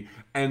immunity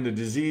and the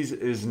disease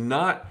is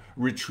not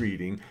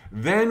retreating,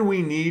 then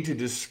we need to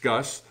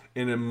discuss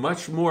in a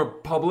much more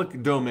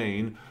public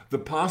domain the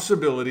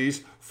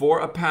possibilities for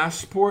a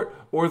passport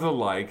or the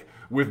like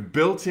with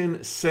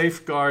built-in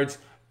safeguards,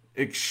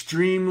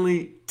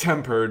 extremely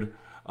tempered,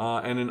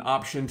 and an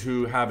option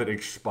to have it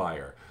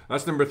expire.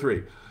 That's number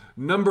 3.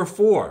 Number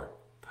 4,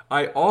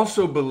 I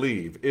also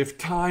believe if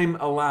time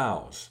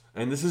allows,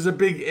 and this is a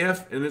big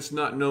if, and it's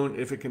not known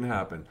if it can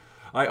happen,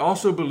 I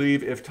also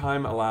believe if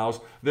time allows,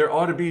 there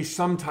ought to be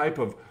some type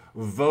of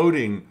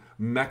voting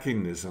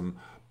mechanism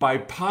by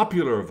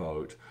popular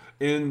vote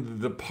in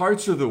the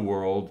parts of the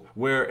world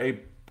where a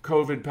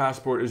COVID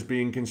passport is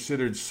being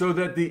considered, so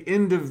that the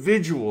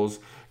individuals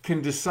can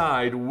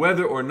decide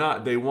whether or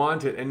not they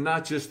want it, and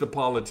not just the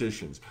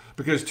politicians.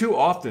 Because too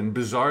often,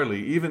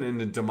 bizarrely, even in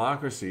a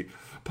democracy,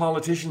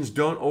 politicians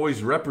don't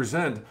always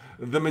represent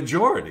the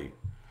majority.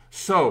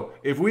 So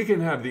if we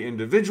can have the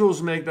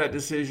individuals make that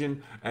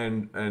decision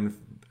and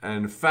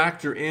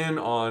factor in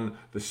on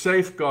the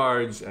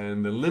safeguards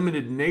and the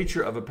limited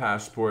nature of a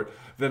passport,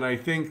 then I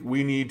think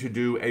we need to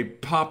do a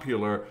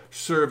popular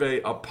survey,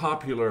 a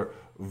popular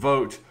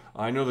vote.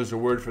 I know there's a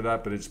word for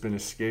that, but it's been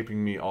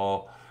escaping me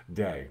all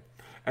day.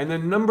 And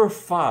then number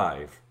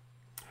 5,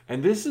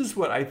 and this is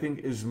what I think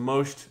is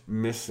most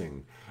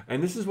missing,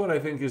 and this is what I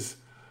think is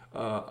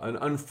an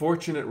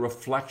unfortunate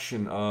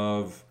reflection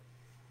of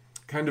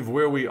kind of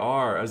where we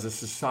are as a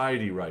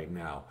society right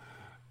now.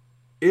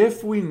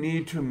 If we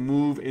need to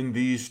move in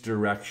these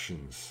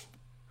directions,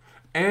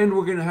 and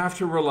we're going to have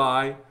to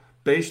rely,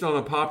 based on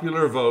a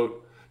popular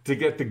vote, to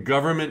get the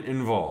government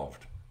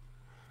involved,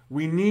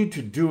 we need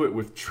to do it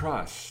with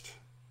trust.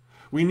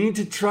 We need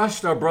to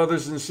trust our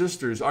brothers and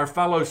sisters, our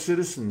fellow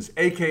citizens,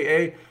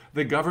 aka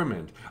the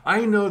government.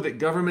 I know that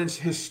governments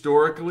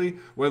historically,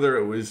 whether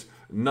it was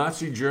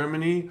Nazi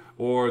Germany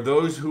or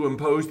those who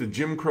imposed the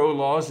Jim Crow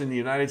laws in the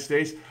United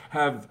States,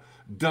 have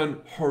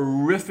done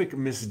horrific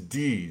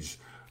misdeeds,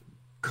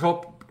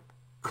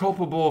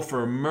 culpable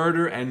for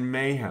murder and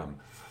mayhem.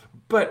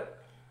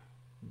 But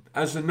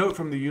as a note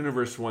from the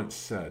universe once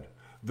said,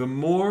 the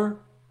more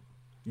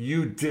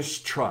you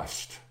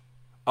distrust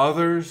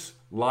others,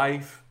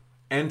 life,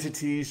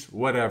 entities,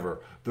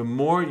 whatever, the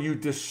more you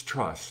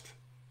distrust,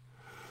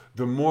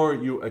 the more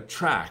you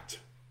attract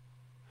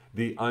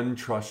the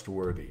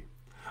untrustworthy.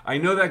 I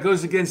know that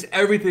goes against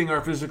everything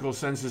our physical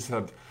senses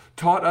have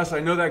taught us. I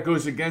know that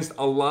goes against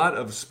a lot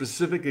of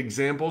specific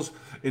examples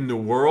in the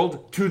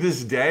world to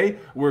this day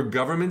where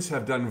governments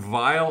have done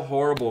vile,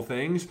 horrible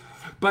things.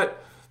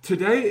 But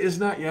today is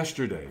not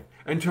yesterday.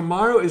 And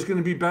tomorrow is going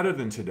to be better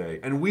than today.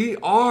 And we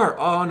are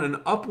on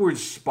an upward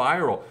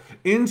spiral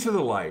into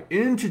the light,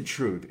 into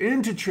truth,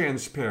 into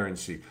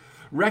transparency,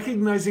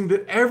 recognizing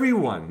that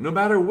everyone, no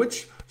matter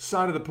which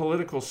side of the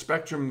political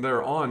spectrum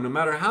they're on, no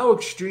matter how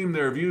extreme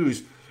their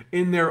views,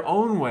 in their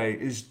own way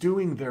is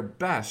doing their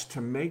best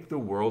to make the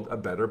world a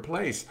better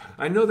place.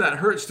 I know that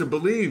hurts to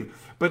believe,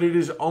 but it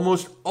is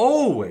almost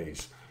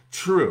always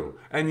true.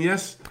 And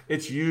yes,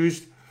 it's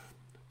used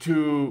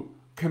to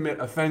commit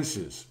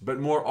offenses, but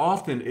more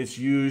often it's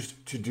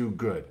used to do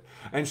good.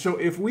 And so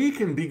if we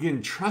can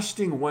begin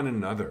trusting one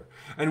another,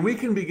 and we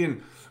can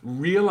begin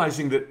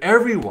realizing that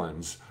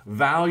everyone's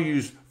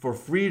values for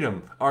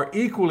freedom are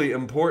equally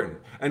important,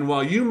 and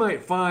while you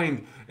might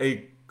find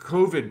a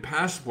COVID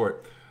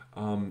passport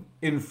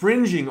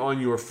infringing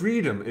on your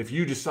freedom if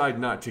you decide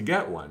not to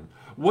get one,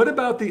 what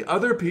about the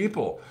other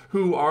people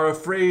who are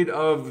afraid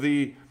of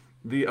the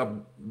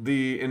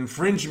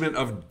infringement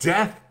of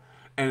death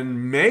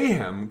and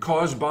mayhem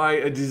caused by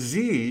a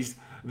disease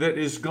that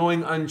is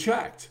going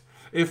unchecked?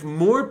 If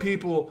more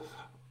people's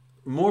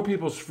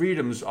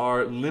freedoms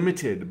are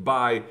limited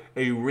by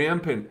a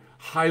rampant,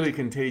 highly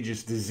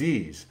contagious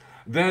disease,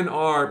 then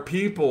are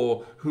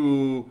people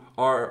who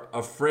are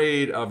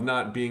afraid of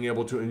not being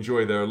able to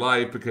enjoy their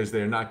life because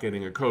they're not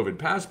getting a COVID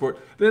passport,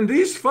 then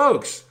these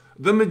folks,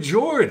 the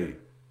majority,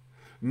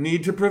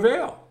 need to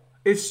prevail.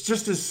 It's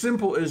just as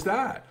simple as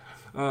that.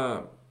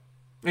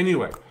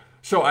 Anyway,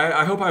 so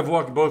I hope I've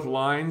walked both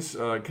lines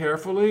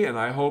carefully, and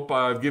I hope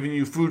I've given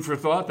you food for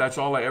thought. That's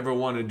all I ever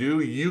want to do.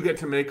 You get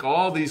to make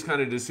all these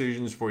kind of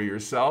decisions for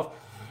yourself.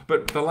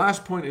 But the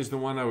last point is the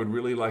one I would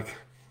really like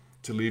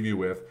to leave you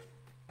with.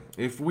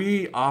 If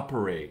we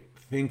operate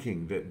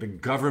thinking that the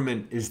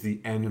government is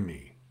the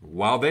enemy,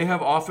 while they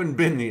have often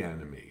been the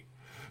enemy,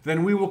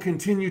 then we will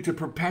continue to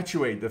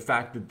perpetuate the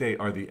fact that they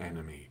are the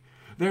enemy.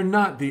 They're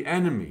not the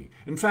enemy.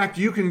 In fact,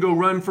 you can go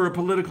run for a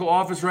political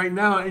office right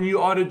now, and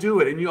you ought to do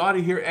it, and you ought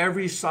to hear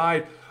every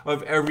side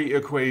of every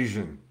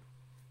equation.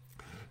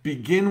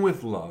 Begin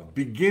with love.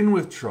 Begin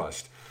with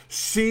trust.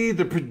 See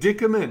the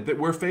predicament that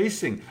we're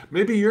facing.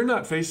 Maybe you're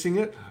not facing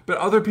it, but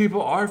other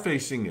people are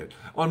facing it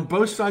on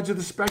both sides of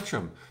the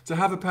spectrum. To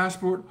have a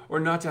passport or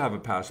not to have a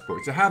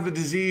passport. To have the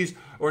disease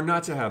or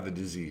not to have the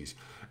disease.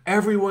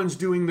 Everyone's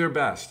doing their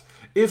best.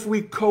 If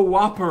we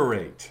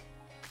cooperate,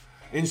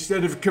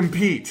 instead of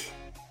compete.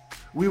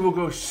 We will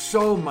go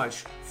so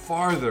much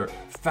farther,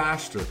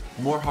 faster,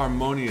 more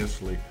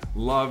harmoniously,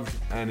 loved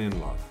and in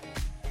love.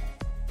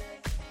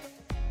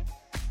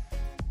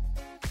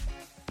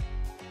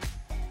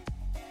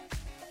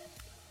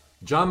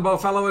 Jumbo,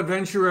 fellow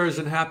adventurers,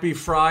 and happy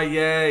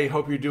Friday.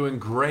 Hope you're doing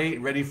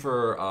great, ready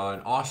for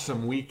an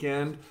awesome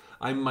weekend.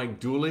 I'm Mike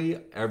Dooley.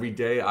 Every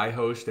day I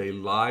host a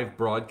live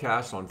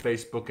broadcast on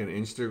Facebook and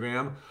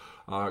Instagram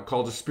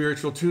called a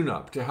Spiritual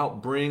Tune-Up to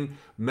help bring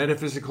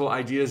metaphysical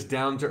ideas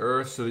down to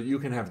earth so that you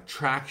can have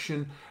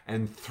traction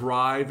and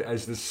thrive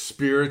as the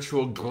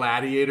spiritual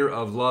gladiator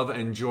of love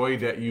and joy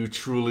that you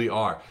truly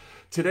are.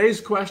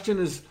 Today's question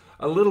is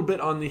a little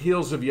bit on the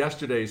heels of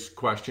yesterday's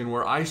question,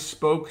 where I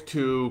spoke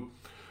to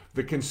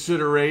the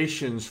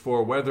considerations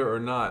for whether or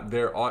not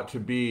there ought to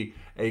be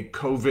a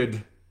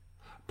COVID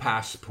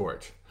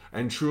passport.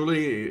 And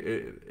truly,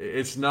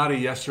 it's not a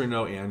yes or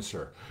no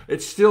answer.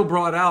 It still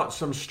brought out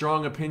some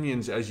strong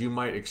opinions, as you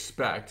might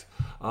expect,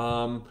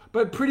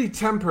 but pretty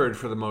tempered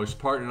for the most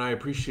part, and I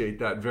appreciate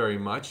that very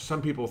much.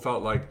 Some people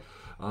felt like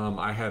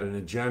I had an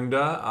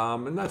agenda,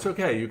 and that's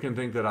okay. You can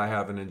think that I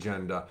have an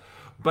agenda.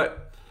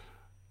 But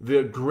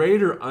the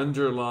greater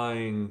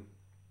underlying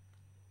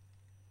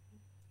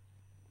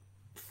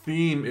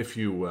theme, if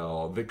you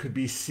will, that could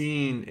be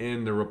seen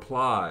in the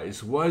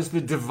replies was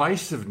the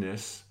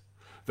divisiveness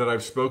that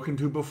I've spoken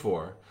to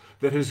before,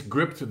 that has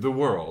gripped the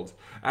world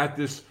at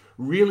this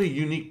really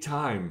unique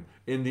time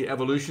in the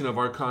evolution of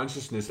our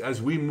consciousness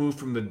as we move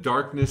from the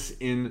darkness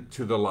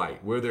into the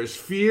light, where there's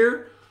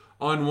fear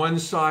on one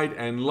side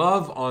and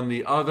love on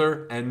the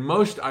other, and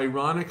most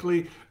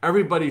ironically,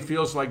 everybody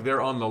feels like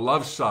they're on the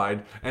love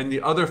side and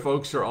the other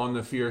folks are on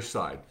the fear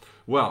side.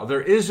 Well,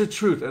 there is a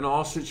truth in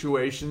all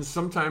situations.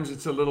 Sometimes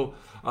it's a little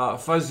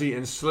fuzzy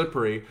and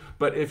slippery,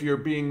 but if you're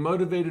being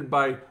motivated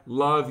by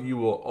love, you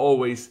will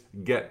always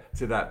get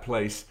to that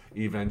place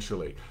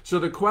eventually. So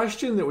the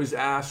question that was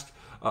asked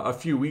a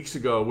few weeks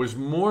ago was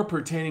more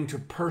pertaining to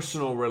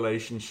personal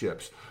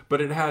relationships,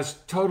 but it has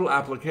total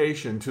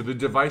application to the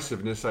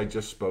divisiveness I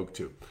just spoke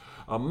to.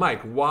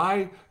 Mike,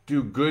 why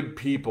do good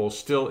people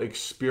still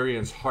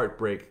experience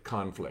heartbreak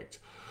conflict?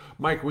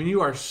 Mike, when you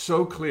are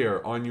so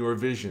clear on your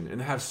vision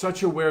and have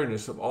such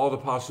awareness of all the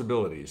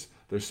possibilities,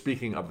 they're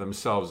speaking of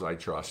themselves, I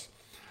trust,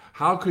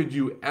 how could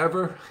you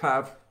ever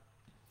have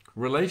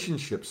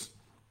relationships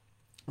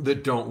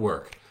that don't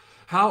work?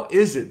 How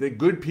is it that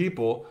good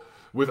people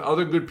with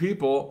other good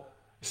people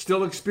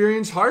still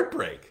experience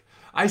heartbreak?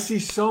 I see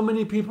so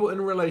many people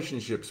in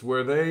relationships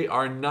where they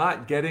are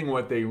not getting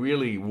what they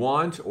really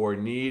want or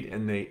need,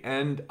 and they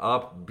end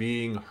up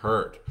being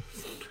hurt.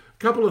 A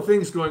couple of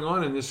things going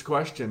on in this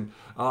question,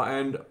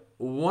 and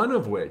one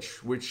of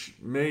which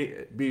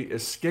may be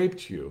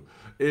escaped you,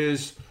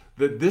 is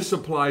that this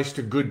applies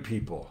to good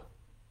people.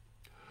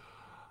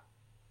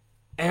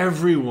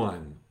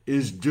 Everyone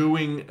is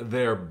doing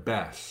their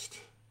best.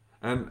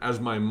 And as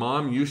my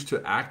mom used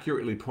to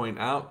accurately point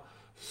out,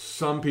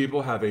 some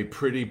people have a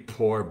pretty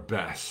poor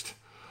best.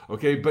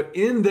 Okay, but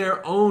in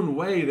their own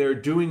way, they're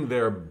doing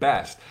their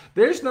best.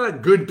 There's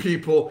not good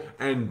people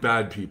and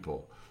bad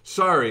people.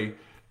 Sorry.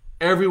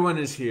 Everyone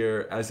is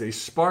here as a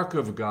spark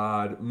of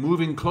God,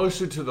 moving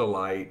closer to the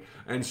light,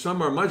 and some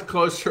are much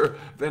closer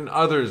than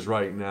others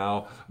right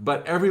now,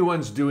 but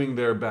everyone's doing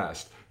their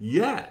best.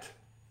 Yet,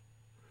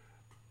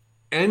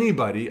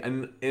 anybody,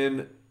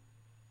 in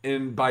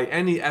by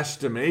any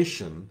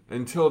estimation,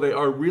 until they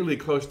are really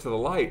close to the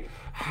light,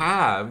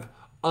 have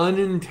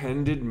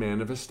unintended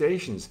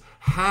manifestations,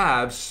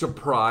 have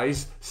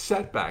surprise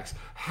setbacks,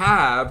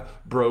 have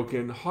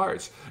broken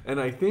hearts. And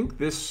I think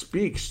this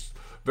speaks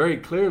very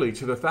clearly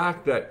to the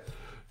fact that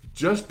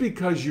just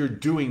because you're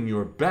doing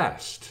your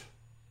best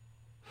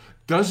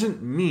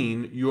doesn't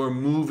mean you're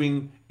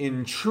moving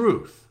in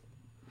truth.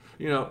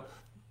 You know,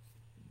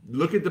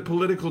 look at the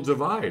political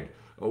divide.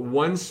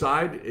 One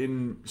side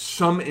in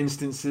some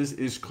instances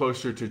is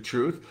closer to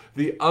truth.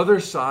 The other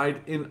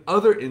side in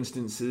other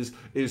instances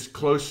is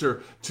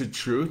closer to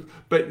truth.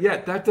 But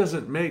yet that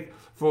doesn't make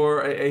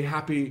for a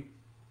happy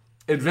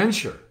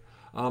adventure.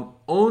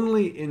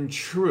 Only in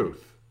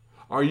truth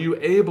are you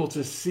able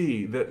to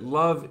see that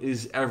love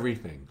is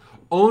everything.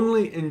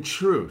 Only in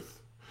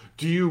truth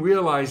do you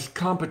realize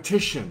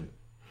competition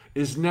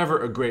is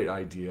never a great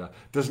idea,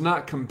 does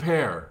not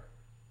compare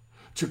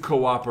to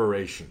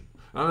cooperation.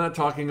 I'm not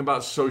talking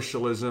about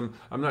socialism.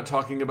 I'm not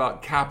talking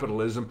about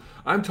capitalism.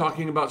 I'm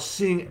talking about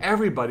seeing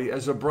everybody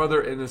as a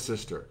brother and a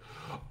sister.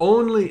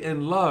 Only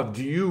in love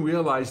do you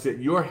realize that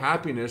your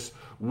happiness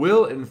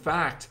will, in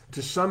fact,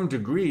 to some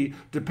degree,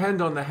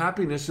 depend on the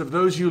happiness of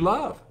those you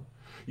love.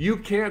 You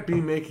can't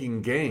be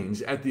making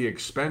gains at the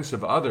expense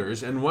of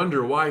others and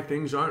wonder why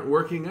things aren't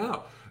working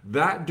out.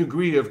 That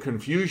degree of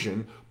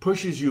confusion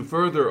pushes you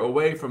further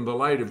away from the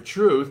light of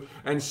truth,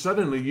 and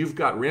suddenly you've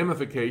got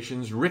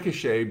ramifications,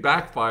 ricochet,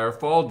 backfire,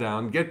 fall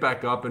down, get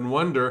back up, and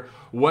wonder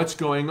what's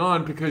going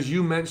on because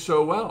you meant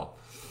so well.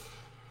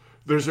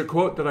 There's a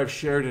quote that I've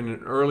shared in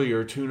an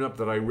earlier tune-up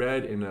that I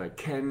read in a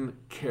Ken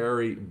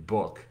Carey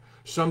book.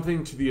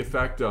 Something to the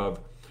effect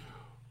of,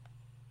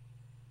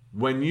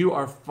 when you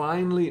are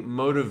finally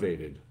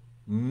motivated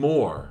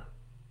more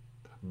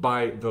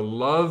by the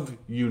love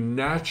you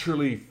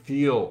naturally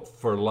feel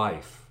for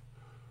life,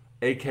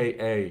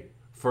 aka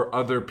for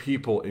other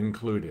people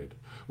included,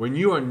 when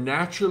you are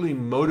naturally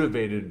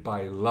motivated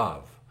by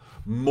love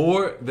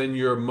more than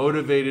you're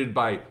motivated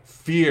by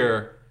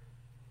fear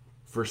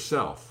for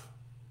self.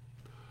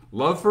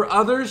 Love for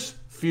others,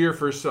 fear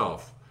for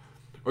self.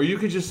 Or you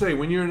could just say,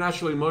 when you're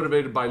naturally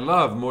motivated by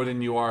love more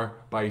than you are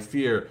by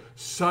fear,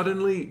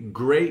 suddenly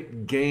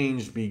great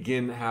gains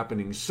begin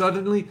happening.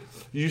 Suddenly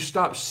you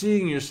stop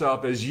seeing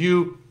yourself as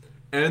you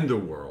and the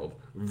world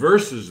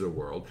versus the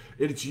world.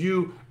 It's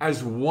you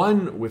as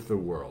one with the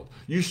world.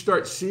 You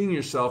start seeing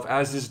yourself,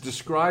 as is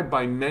described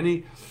by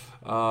many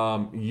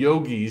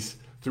yogis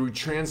through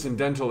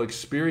transcendental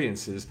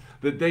experiences,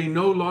 that they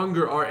no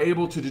longer are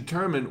able to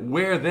determine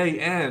where they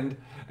end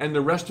and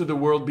the rest of the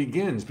world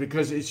begins,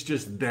 because it's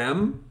just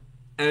them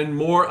and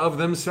more of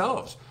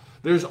themselves.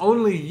 There's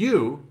only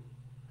you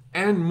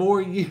and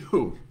more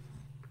you.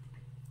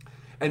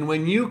 And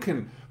when you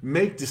can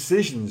make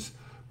decisions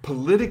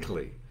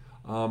politically,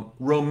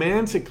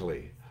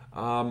 romantically,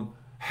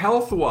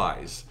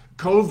 health-wise,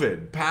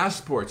 COVID,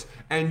 passports,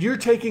 and you're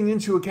taking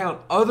into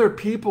account other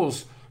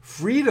people's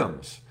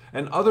freedoms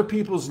and other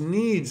people's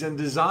needs and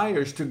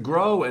desires to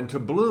grow and to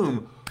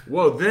bloom,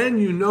 well, then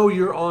you know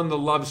you're on the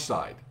love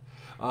side.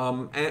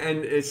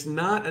 And it's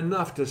not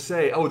enough to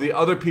say, oh, the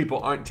other people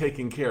aren't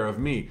taking care of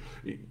me.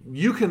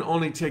 You can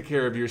only take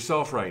care of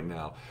yourself right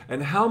now.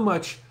 And how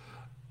much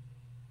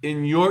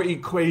in your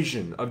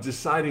equation of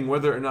deciding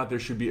whether or not there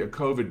should be a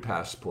COVID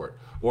passport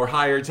or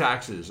higher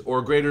taxes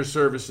or greater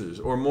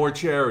services or more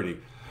charity,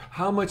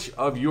 how much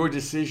of your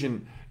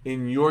decision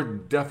in your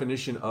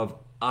definition of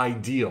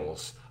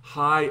ideals,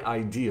 high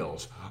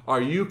ideals,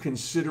 are you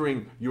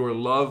considering your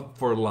love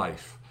for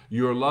life?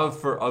 Your love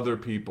for other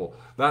people,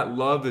 that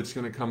love that's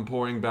going to come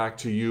pouring back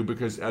to you,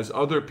 because as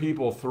other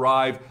people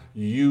thrive,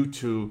 you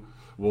too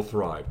will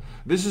thrive.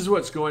 This is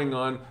what's going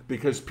on.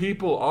 Because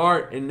people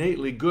are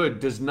innately good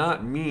does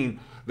not mean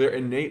they're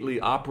innately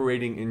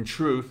operating in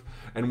truth.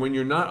 And when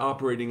you're not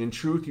operating in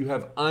truth, you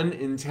have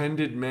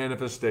unintended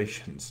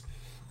manifestations.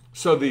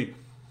 So the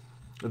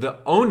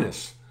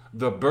onus,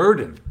 the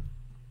burden,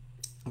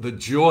 the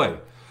joy,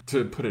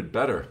 to put it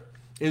better,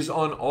 is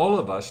on all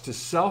of us to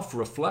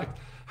self-reflect.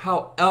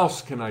 How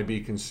else can I be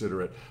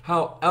considerate?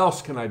 How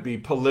else can I be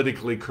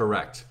politically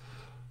correct?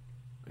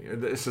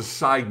 It's a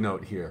side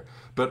note here,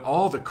 but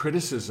all the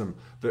criticism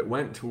that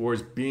went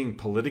towards being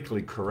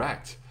politically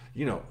correct,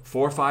 4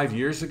 or 5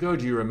 years ago,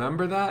 do you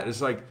remember that?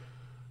 It's like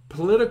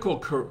political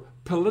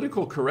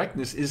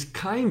correctness is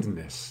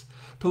kindness.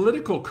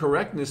 Political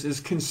correctness is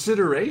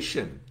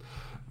consideration.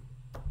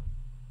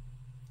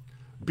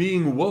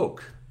 Being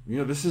woke.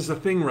 This is a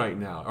thing right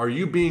now. Are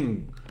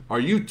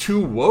you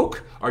too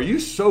woke? Are you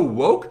so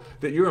woke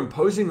that you're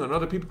imposing on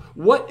other people?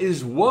 What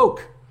is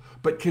woke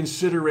but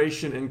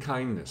consideration and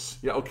kindness?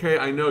 Yeah, okay,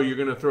 I know you're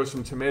going to throw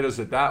some tomatoes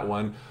at that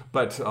one,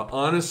 but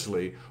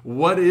honestly,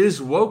 what is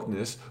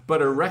wokeness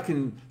but a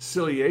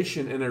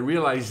reconciliation and a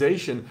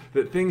realization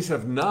that things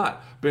have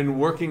not been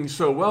working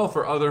so well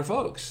for other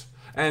folks?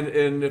 And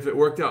if it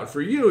worked out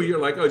for you, you're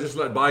like, oh, just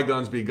let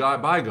bygones be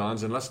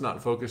bygones and let's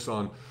not focus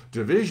on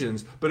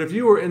divisions. But if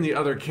you were in the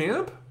other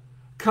camp,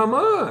 come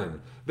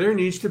on. There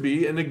needs to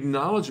be an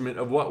acknowledgement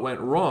of what went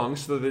wrong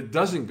so that it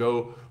doesn't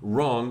go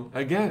wrong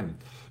again.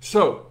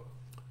 So,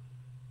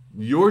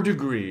 your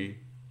degree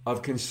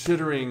of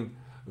considering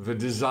the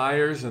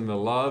desires and the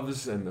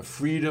loves and the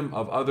freedom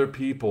of other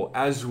people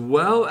as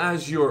well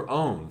as your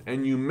own,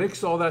 and you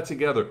mix all that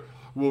together,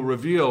 will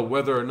reveal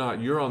whether or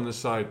not you're on the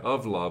side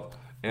of love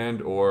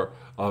and or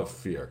of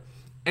fear.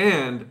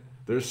 And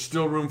there's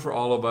still room for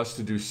all of us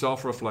to do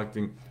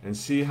self-reflecting and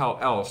see how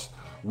else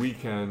we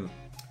can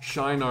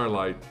shine our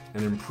light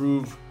and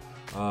improve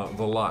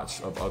the lots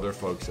of other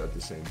folks at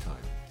the same time.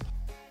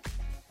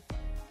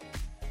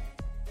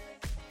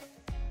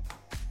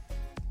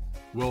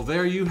 Well,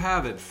 there you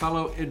have it,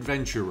 fellow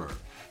adventurer.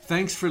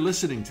 Thanks for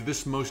listening to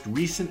this most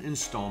recent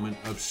installment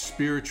of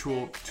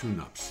Spiritual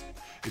Tune-Ups.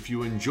 If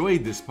you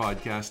enjoyed this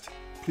podcast,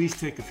 please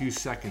take a few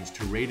seconds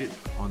to rate it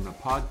on the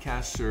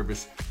podcast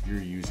service you're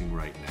using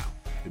right now.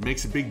 It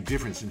makes a big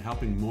difference in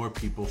helping more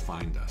people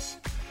find us.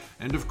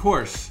 And of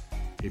course,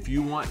 if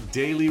you want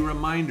daily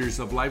reminders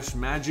of life's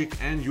magic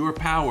and your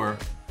power,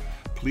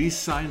 please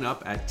sign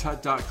up at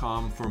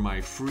tut.com for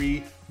my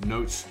free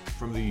Notes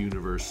from the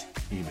Universe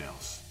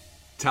emails.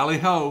 Tally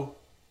ho!